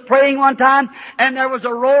was praying one time and there was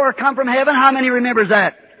a roar come from heaven? How many remembers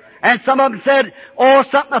that? And some of them said, oh,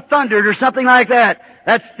 something thundered or something like that.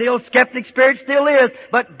 That still skeptic spirit still is.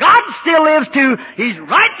 But God still lives too. He's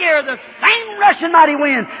right here. The same rushing mighty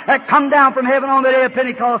wind that come down from heaven on the day of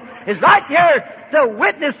Pentecost is right here to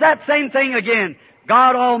witness that same thing again.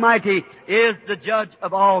 God Almighty is the judge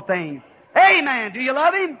of all things. Amen. Do you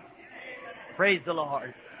love Him? Praise the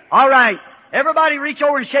Lord. All right. Everybody reach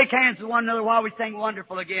over and shake hands with one another while we sing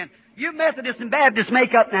Wonderful again. You Methodists and Baptists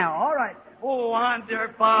make up now. All right. Oh,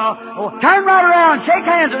 wonderful. Oh, turn right around. Shake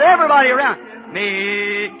hands with everybody around.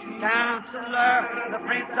 Me, Counselor, the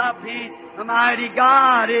Prince of Peace, the mighty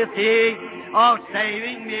God is He. Oh,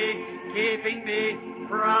 saving me, keeping me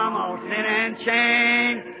from all sin and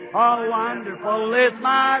shame. Oh, wonderful is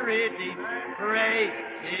my Redeemer. Praise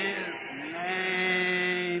His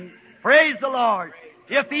name. Praise the Lord.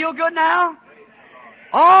 Do you feel good now?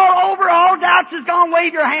 All over, all doubts is gone.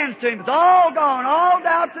 Wave your hands to Him. It's all gone. All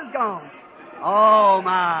doubts is gone. Oh,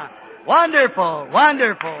 my. Wonderful,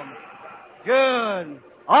 wonderful. Good.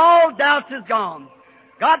 All doubts is gone.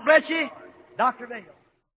 God bless you, Dr. Vale.